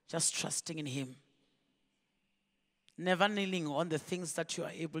 Just trusting in him. Never kneeling on the things that you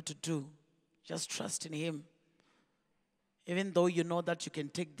are able to do. Just trust in him. Even though you know that you can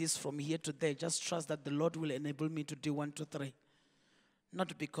take this from here to there, just trust that the Lord will enable me to do 1, 2, 3.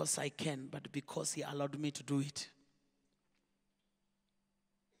 Not because I can, but because he allowed me to do it.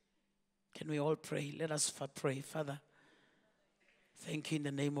 Can we all pray? Let us pray. Father, thank you in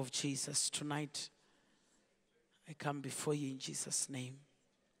the name of Jesus. Tonight, I come before you in Jesus' name.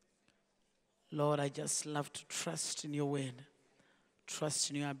 Lord, I just love to trust in your word. Trust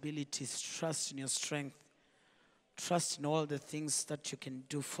in your abilities. Trust in your strength. Trust in all the things that you can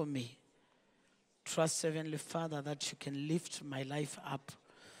do for me. Trust, Heavenly Father, that you can lift my life up.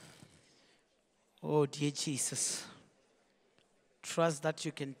 Oh, dear Jesus. Trust that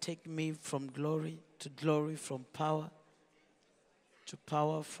you can take me from glory to glory, from power to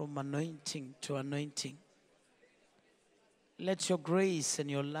power, from anointing to anointing. Let your grace and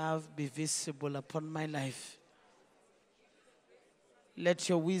your love be visible upon my life. Let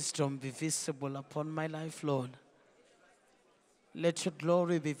your wisdom be visible upon my life, Lord. Let your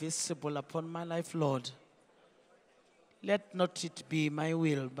glory be visible upon my life, Lord. Let not it be my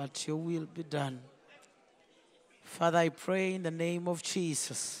will, but your will be done. Father, I pray in the name of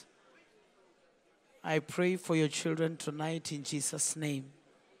Jesus. I pray for your children tonight in Jesus' name.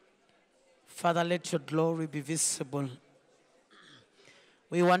 Father, let your glory be visible.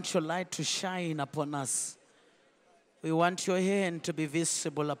 We want your light to shine upon us. We want your hand to be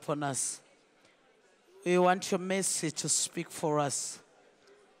visible upon us. We want your message to speak for us.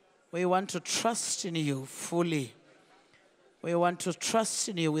 We want to trust in you fully. We want to trust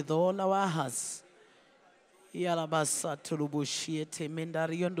in you with all our hearts. Yalabasa turubushiete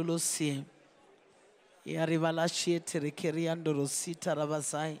mendariondolosi. Yarivalashiete rekeriandolosita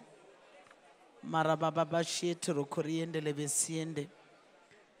rabasai. Marababashiete rokoriende lebesiende.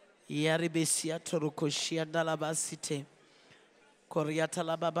 Yaribesiato rokoshianda labasite. Koriata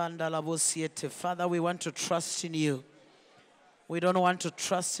lababanda labosiete. Father, we want to trust in you. We don't want to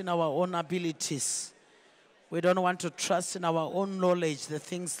trust in our own abilities. We don't want to trust in our own knowledge, the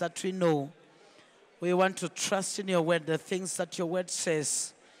things that we know. We want to trust in your word, the things that your word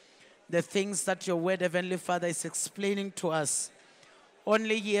says, the things that your word, Heavenly Father, is explaining to us.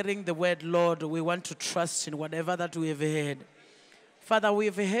 Only hearing the word, Lord, we want to trust in whatever that we have heard. Father,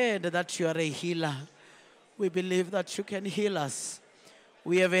 we've heard that you are a healer. We believe that you can heal us.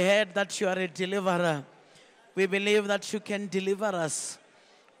 We have heard that you are a deliverer. We believe that you can deliver us.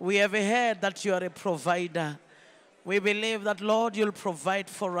 We have heard that you are a provider. We believe that, Lord, you'll provide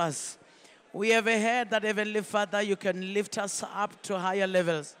for us. We have heard that, Heavenly Father, you can lift us up to higher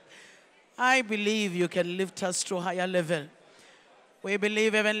levels. I believe you can lift us to higher level. We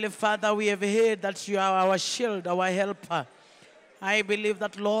believe, Heavenly Father, we have heard that you are our shield, our helper. I believe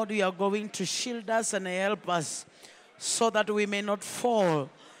that, Lord, you are going to shield us and help us so that we may not fall.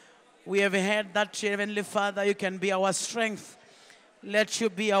 We have heard that, Heavenly Father, you can be our strength. Let you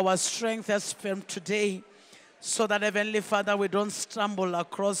be our strength as from today, so that, Heavenly Father, we don't stumble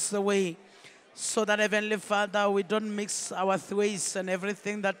across the way, so that, Heavenly Father, we don't mix our ways and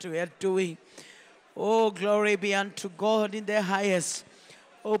everything that we are doing. Oh, glory be unto God in the highest.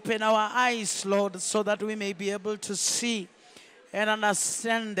 Open our eyes, Lord, so that we may be able to see and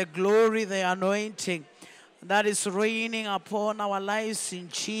understand the glory, the anointing that is raining upon our lives in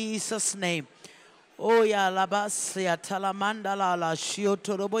Jesus' name. Oh, ya labasia talamanda la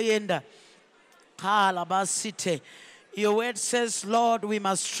shiotoroboyenda. Ha labasite. Your word says, Lord, we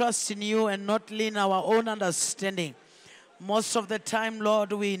must trust in you and not lean our own understanding. Most of the time,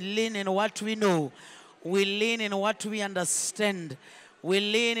 Lord, we lean in what we know. We lean in what we understand. We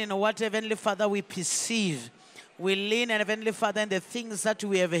lean in what, Heavenly Father, we perceive. We lean, Heavenly Father, in the things that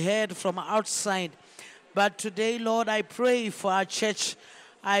we have heard from outside. But today, Lord, I pray for our church.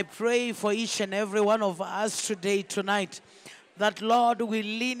 I pray for each and every one of us today, tonight, that, Lord, we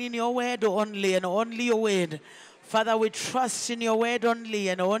lean in your word only and only your word. Father, we trust in your word only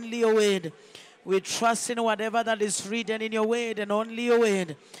and only your word. We trust in whatever that is written in your word and only your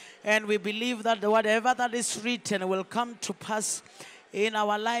word. And we believe that whatever that is written will come to pass in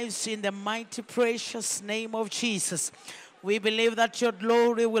our lives in the mighty, precious name of Jesus. We believe that your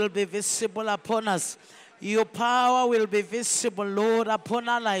glory will be visible upon us. Your power will be visible, Lord, upon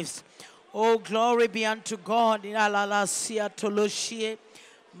our lives. Oh, glory be unto God. In Alalasia Toloshie,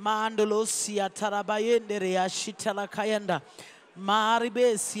 Mandolosia Tarabayende Ashitala Kayanda,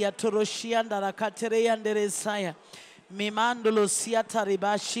 Maribesia Toroshianda Rakatereyande Resaya, Mimandolosia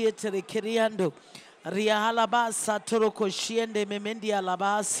Taribashie Terekeriando, Riahalabasa Torokoshiende Memendia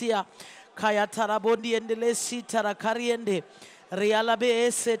Labasia, Kayatarabondi and Lesi Tarakariende, Rialabe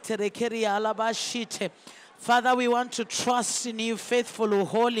Ese Terekeria Alabashite. Father, we want to trust in you, faithful,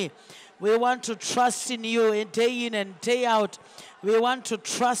 holy. We want to trust in you day in and day out. We want to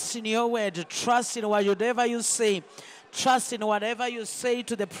trust in your word, trust in whatever you say. Trust in whatever you say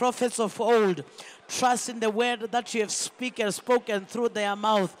to the prophets of old. Trust in the word that you have spoken through their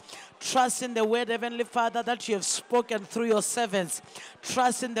mouth. Trust in the word, Heavenly Father, that you have spoken through your servants.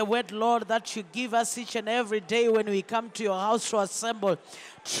 Trust in the word, Lord, that you give us each and every day when we come to your house to assemble.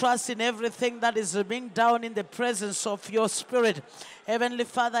 Trust in everything that is being down in the presence of your Spirit, Heavenly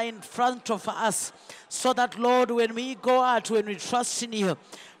Father, in front of us, so that, Lord, when we go out, when we trust in you,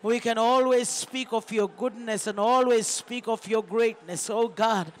 we can always speak of your goodness and always speak of your greatness, oh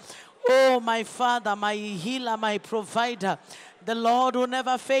God. Oh, my Father, my healer, my provider. The Lord who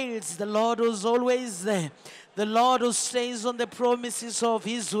never fails. The Lord who's always there. The Lord who stays on the promises of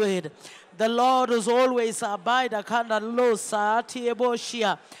His word. The Lord who's always abide akanda lo saati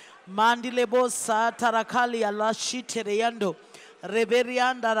eboshia. Mandilebo saatarakali alashite reyando.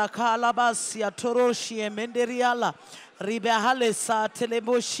 Reberianda rakala basia toroshi emenderiala. Ribehale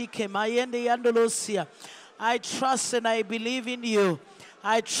saateleboshike mayende yandolosia. I trust and I believe in you.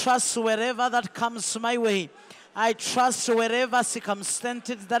 I trust wherever that comes my way. I trust wherever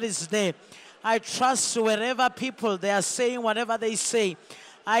circumstances that is there. I trust wherever people, they are saying whatever they say.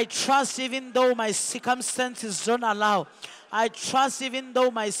 I trust even though my circumstances don't allow. I trust even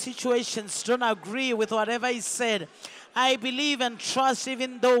though my situations don't agree with whatever is said. I believe and trust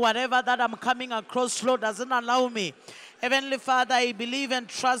even though whatever that I'm coming across, Lord, doesn't allow me. Heavenly Father, I believe and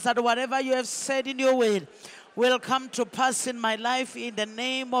trust that whatever you have said in your word will come to pass in my life in the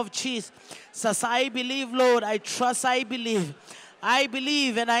name of Jesus. I believe, Lord, I trust, I believe. I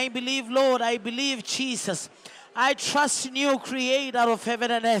believe and I believe, Lord, I believe, Jesus. I trust in you, creator of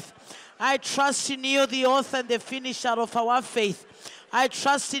heaven and earth. I trust in you, the author and the finisher of our faith. I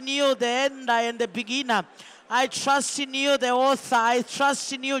trust in you, the ender and the beginner. I trust in you, the author. I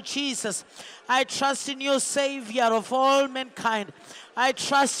trust in you, Jesus. I trust in you, Savior of all mankind. I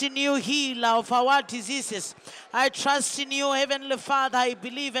trust in you, healer of our diseases. I trust in you, Heavenly Father. I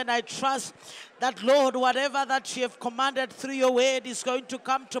believe and I trust that, Lord, whatever that you have commanded through your word is going to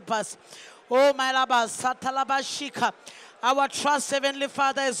come to pass. Oh, my Laba, Satalabashika. Our trust, Heavenly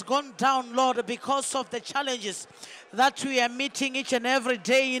Father, has gone down, Lord, because of the challenges that we are meeting each and every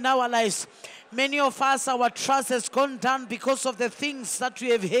day in our lives. Many of us, our trust has gone down because of the things that we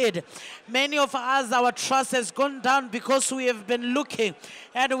have heard. Many of us, our trust has gone down because we have been looking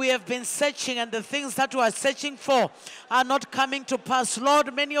and we have been searching, and the things that we are searching for are not coming to pass.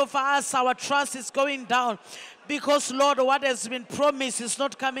 Lord, many of us, our trust is going down because, Lord, what has been promised is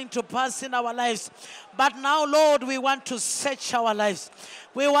not coming to pass in our lives. But now, Lord, we want to search our lives.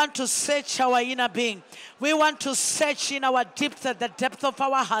 We want to search our inner being. We want to search in our depth, at the depth of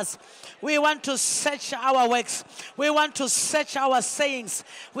our hearts. We want to search our works. We want to search our sayings.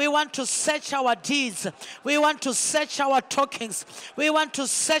 We want to search our deeds. We want to search our talkings. We want to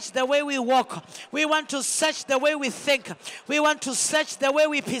search the way we walk. We want to search the way we think. We want to search the way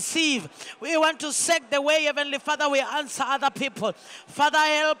we perceive. We want to search the way, Heavenly Father, we answer other people. Father,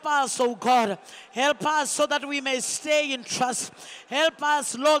 help us, oh God. Help us so that we may stay in trust. Help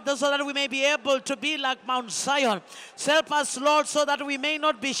us, Lord, so that we may be able to be like Mount Zion. Help us, Lord, so that we may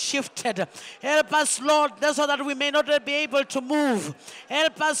not be shifted. Help us, Lord, so that we may not be able to move.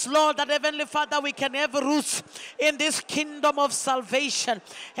 Help us, Lord, that, Heavenly Father, we can have roots in this kingdom of salvation.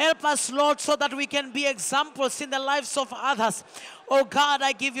 Help us, Lord, so that we can be examples in the lives of others. Oh God,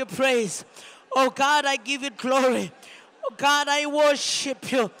 I give you praise. Oh God, I give you glory. Oh God, I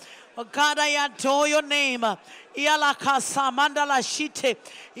worship you. Oh God, I adore your name. Iala kasa mandala shite,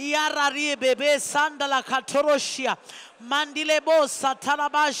 iara rie bebe sandala katoroshia, mandilebo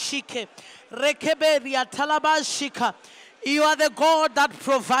satalabashike, rekeberia talabashika. You are the God that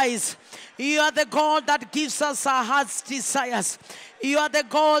provides. You are the God that gives us our heart's desires. You are the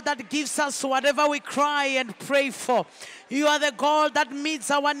God that gives us whatever we cry and pray for. You are the God that meets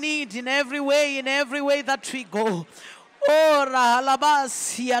our need in every way that we go. Oh,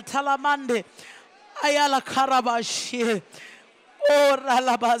 Rahalabasi Atalamande, Ayala Karabashi, oh,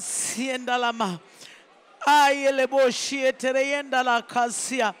 Ralabasi and Alama, Ayeleboshi Tereyendala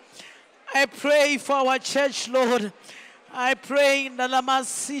Kasia. I pray for our church, Lord. I pray in the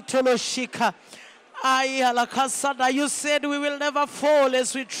Lamasi Toloshika. Ayala Kasada. You said we will never fall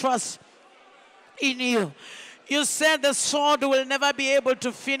as we trust in you. You said the sword will never be able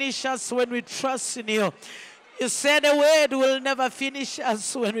to finish us when we trust in you. You said the word will never finish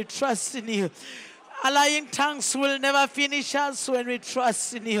us when we trust in you. Lying tongues will never finish us when we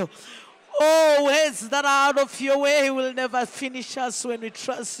trust in you. Oh, words that are out of your way will never finish us when we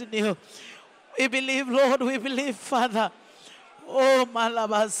trust in you. We believe, Lord, we believe, Father. Oh,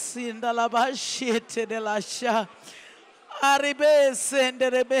 Malabasinda Labashete de la Sha. Aribe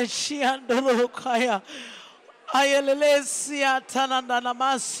Senderebe Shiandolokaya. Ayelesia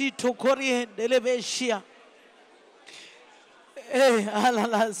Tananamasi to Korean Delebeshia. Eh,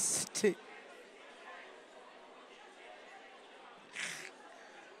 alalasti.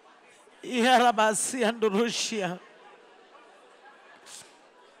 Yarabasi and Russia.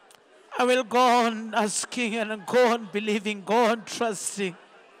 I will go on asking and go on believing, go on trusting.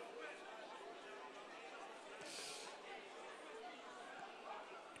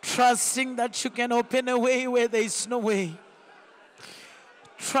 Trusting that you can open a way where there is no way.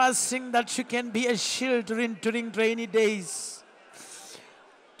 Trusting that you can be a shield during rainy days.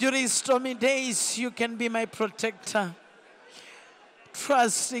 During stormy days, you can be my protector.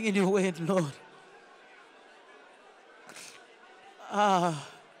 Trusting in your word, Lord. Aya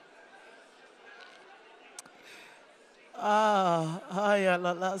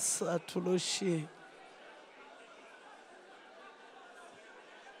lalasa tuloshi.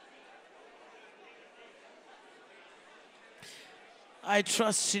 I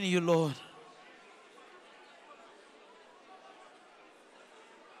trust in you, Lord.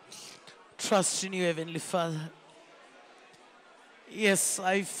 Trust in you, Heavenly Father. Yes,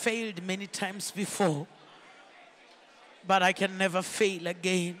 I failed many times before, but I can never fail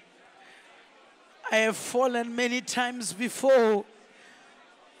again. I have fallen many times before.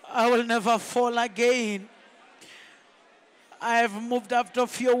 I will never fall again. I have moved out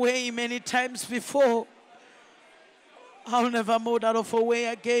of your way many times before. I'll never move out of your way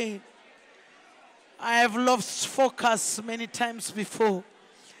again. I have lost focus many times before,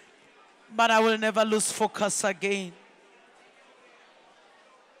 but I will never lose focus again.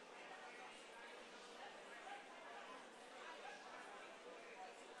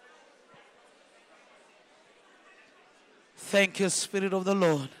 Thank you, Spirit of the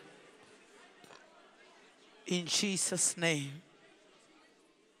Lord. In Jesus' name.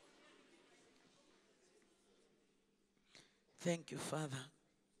 Thank you, Father.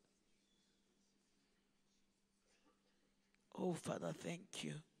 Oh, Father, thank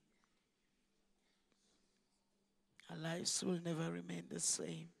you. Our lives will never remain the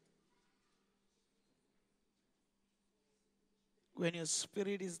same. When your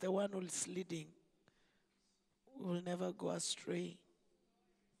Spirit is the one who is leading, we will never go astray.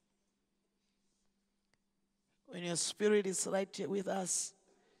 When your Spirit is right here with us,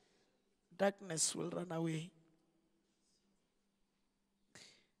 darkness will run away.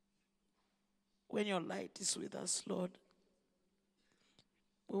 When your light is with us, Lord,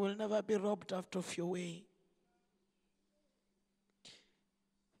 we will never be robbed out of your way.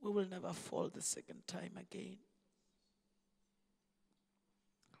 We will never fall the second time again.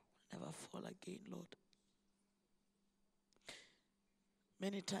 Never fall again, Lord.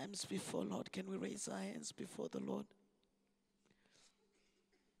 Many times before, Lord, can we raise our hands before the Lord?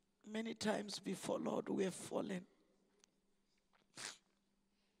 Many times before, Lord, we have fallen.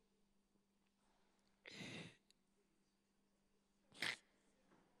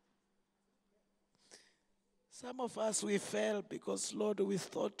 Some of us, we fell because, Lord, we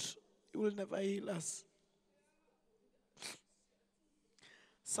thought you will never heal us.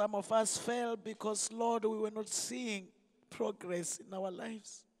 Some of us fell because, Lord, we were not seeing progress in our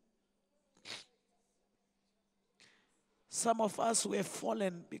lives. Some of us were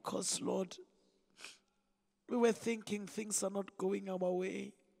fallen because, Lord, we were thinking things are not going our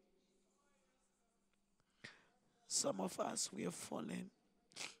way. Some of us, we have fallen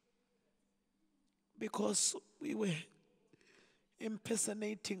because we were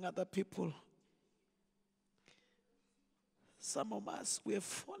impersonating other people. Some of us, we have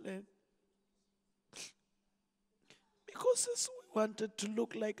fallen because we wanted to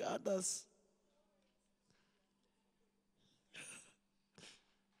look like others.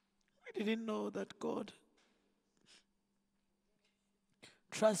 We didn't know that, God,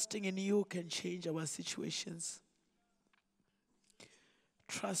 trusting in you can change our situations.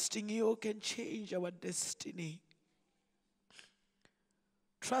 Trusting you can change our destiny.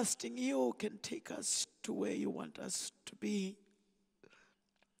 Trusting you can take us to where you want us to be.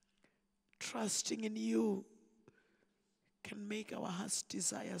 Trusting in you can make our heart's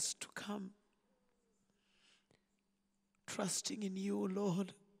desires to come. Trusting in you,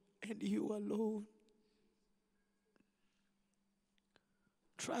 Lord, and you alone.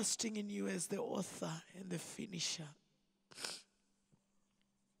 Trusting in you as the author and the finisher.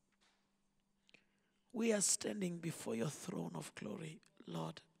 We are standing before your throne of glory,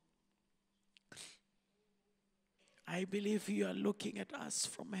 Lord. I believe you are looking at us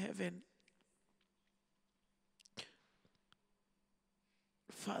from heaven.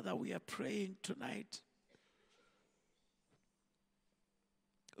 Father, we are praying tonight.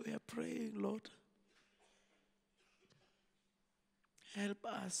 We are praying, Lord. Help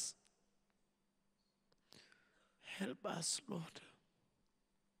us. Help us, Lord.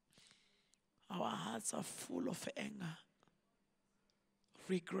 Our hearts are full of anger,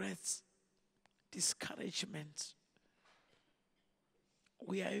 regrets, discouragement.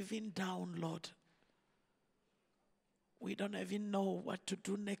 We are even down, Lord. We don't even know what to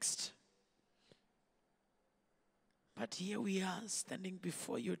do next. But here we are standing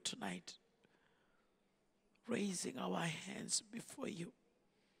before you tonight, raising our hands before you.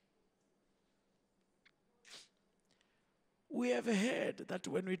 We have heard that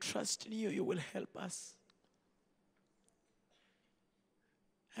when we trust in you, you will help us.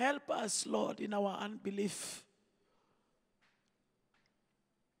 Help us, Lord, in our unbelief.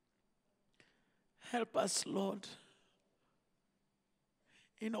 Help us, Lord,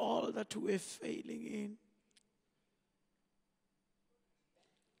 in all that we're failing in.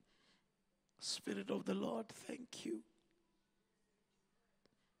 Spirit of the Lord, thank you.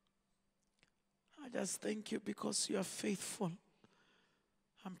 I just thank you because you are faithful.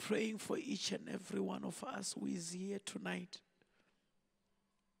 I'm praying for each and every one of us who is here tonight.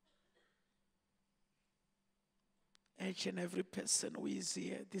 Each and every person who is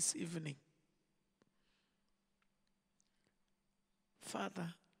here this evening.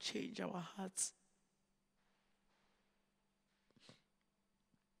 Father, change our hearts.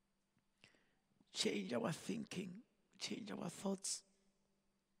 Change our thinking. Change our thoughts.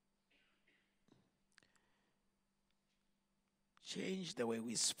 Change the way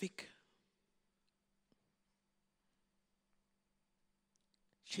we speak.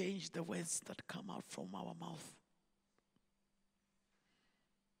 Change the words that come out from our mouth.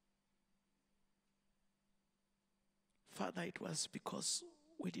 Father, it was because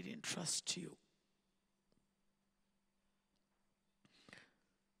we didn't trust you.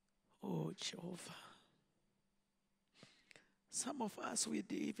 Oh, Jehovah. Some of us, we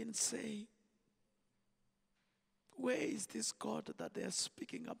did even say, where is this God that they are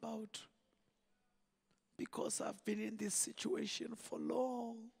speaking about? Because I've been in this situation for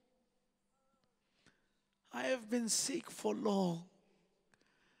long. I have been sick for long.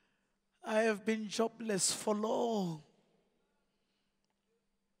 I have been jobless for long.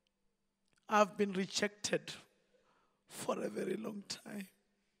 I've been rejected for a very long time.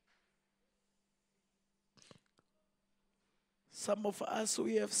 Some of us,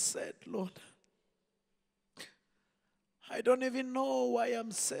 we have said, Lord, I don't even know why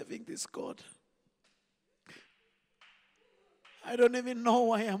I'm serving this God. I don't even know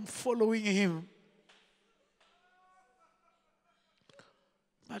why I'm following him.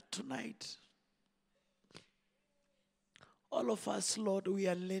 But tonight, all of us, Lord, we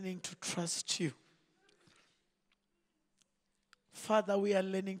are learning to trust you. Father, we are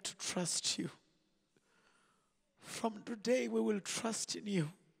learning to trust you. From today, we will trust in you.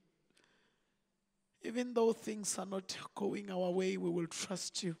 Even though things are not going our way, we will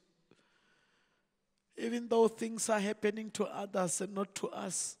trust you. Even though things are happening to others and not to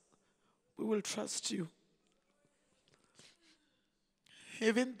us, we will trust you.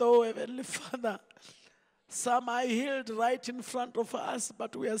 Even though, Heavenly Father, some are healed right in front of us,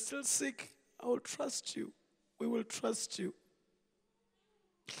 but we are still sick, I will trust you. We will trust you.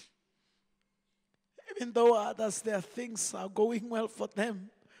 Even though others, their things are going well for them,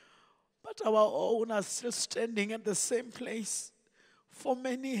 but our own are still standing at the same place for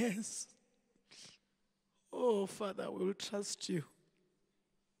many years. Oh, Father, we will trust you.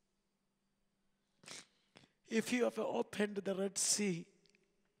 If you have opened the Red Sea,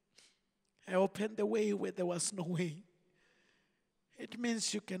 I opened the way where there was no way. It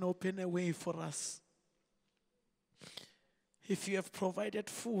means you can open a way for us. If you have provided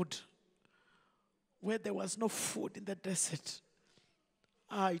food where there was no food in the desert,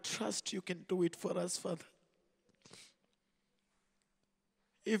 I trust you can do it for us, Father.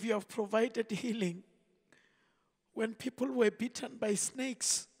 If you have provided healing when people were bitten by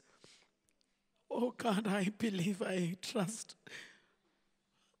snakes, oh God, I believe, I trust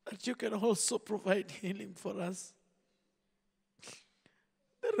that you can also provide healing for us.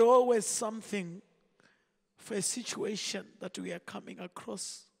 There is always something for a situation that we are coming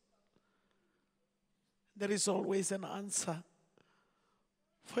across. There is always an answer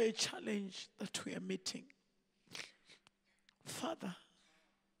for a challenge that we are meeting. Father,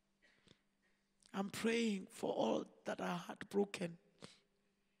 I'm praying for all that are heartbroken.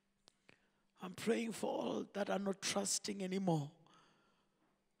 I'm praying for all that are not trusting anymore.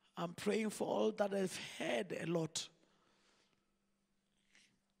 I'm praying for all that have heard a lot.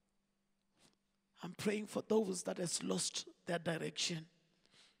 I'm praying for those that has lost their direction.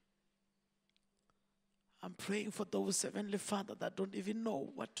 I'm praying for those, Heavenly Father, that don't even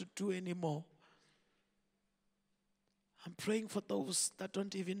know what to do anymore. I'm praying for those that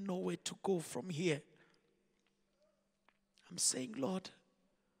don't even know where to go from here. I'm saying, Lord,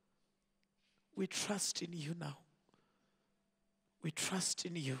 we trust in you now. We trust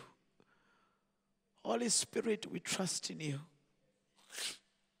in you. Holy Spirit, we trust in you.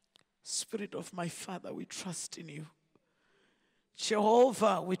 Spirit of my Father, we trust in you.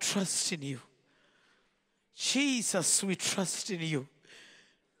 Jehovah, we trust in you. Jesus, we trust in you.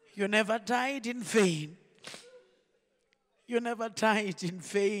 You never died in vain. You never died in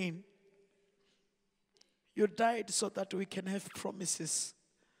vain. You died so that we can have promises,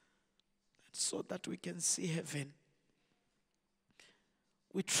 so that we can see heaven.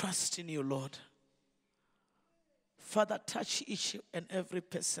 We trust in you, Lord. Father, touch each and every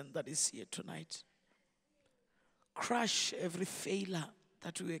person that is here tonight. Crush every failure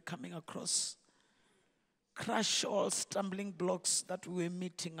that we were coming across. Crush all stumbling blocks that we were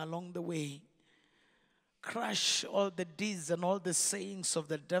meeting along the way. Crush all the deeds and all the sayings of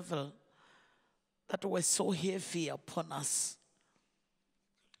the devil that were so heavy upon us.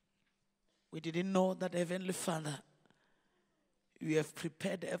 We didn't know that, Heavenly Father, you have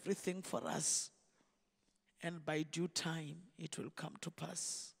prepared everything for us, and by due time it will come to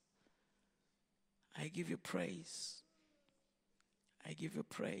pass. I give you praise. I give you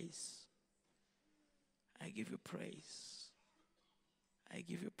praise. I give you praise. I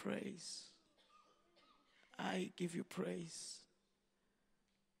give you praise. I give you praise.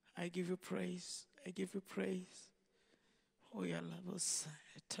 I give you praise. I give you praise. Oh ya labos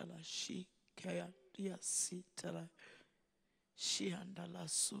tala shi kaya dia si tala shi andala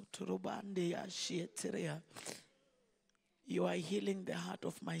su turubande ya shi eterea. You are healing the heart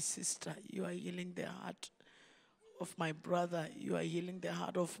of my sister. You are healing the heart of my brother. You are healing the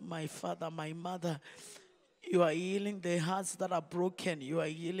heart of my father, my mother. You are healing the hearts that are broken. You are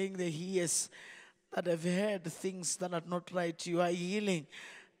healing the ears that have heard things that are not right. You are healing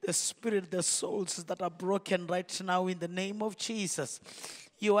the spirit, the souls that are broken right now in the name of Jesus.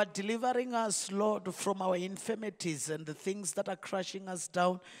 You are delivering us, Lord, from our infirmities and the things that are crushing us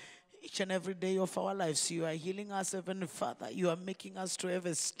down each and every day of our lives. You are healing us, Heavenly Father. You are making us to have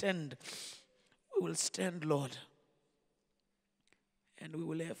a stand. We will stand, Lord, and we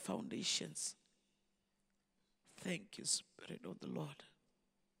will have foundations. Thank you, Spirit of the Lord.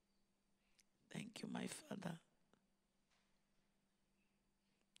 Thank you, my Father.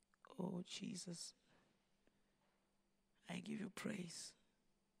 Oh, Jesus, I give you praise.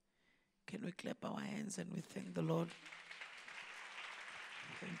 Can we clap our hands and we thank the Lord?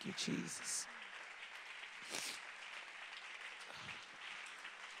 Thank you, Jesus.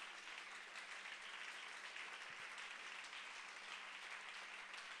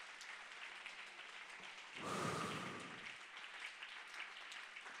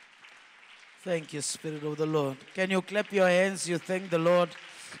 Thank you, Spirit of the Lord. Can you clap your hands? You thank the Lord.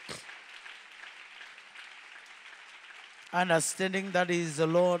 Understanding that is the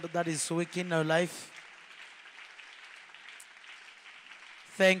Lord that is working in our life.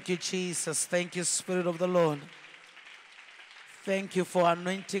 Thank you, Jesus. Thank you, Spirit of the Lord. Thank you for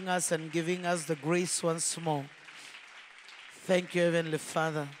anointing us and giving us the grace once more. Thank you, Heavenly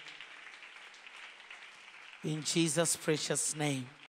Father. In Jesus' precious name.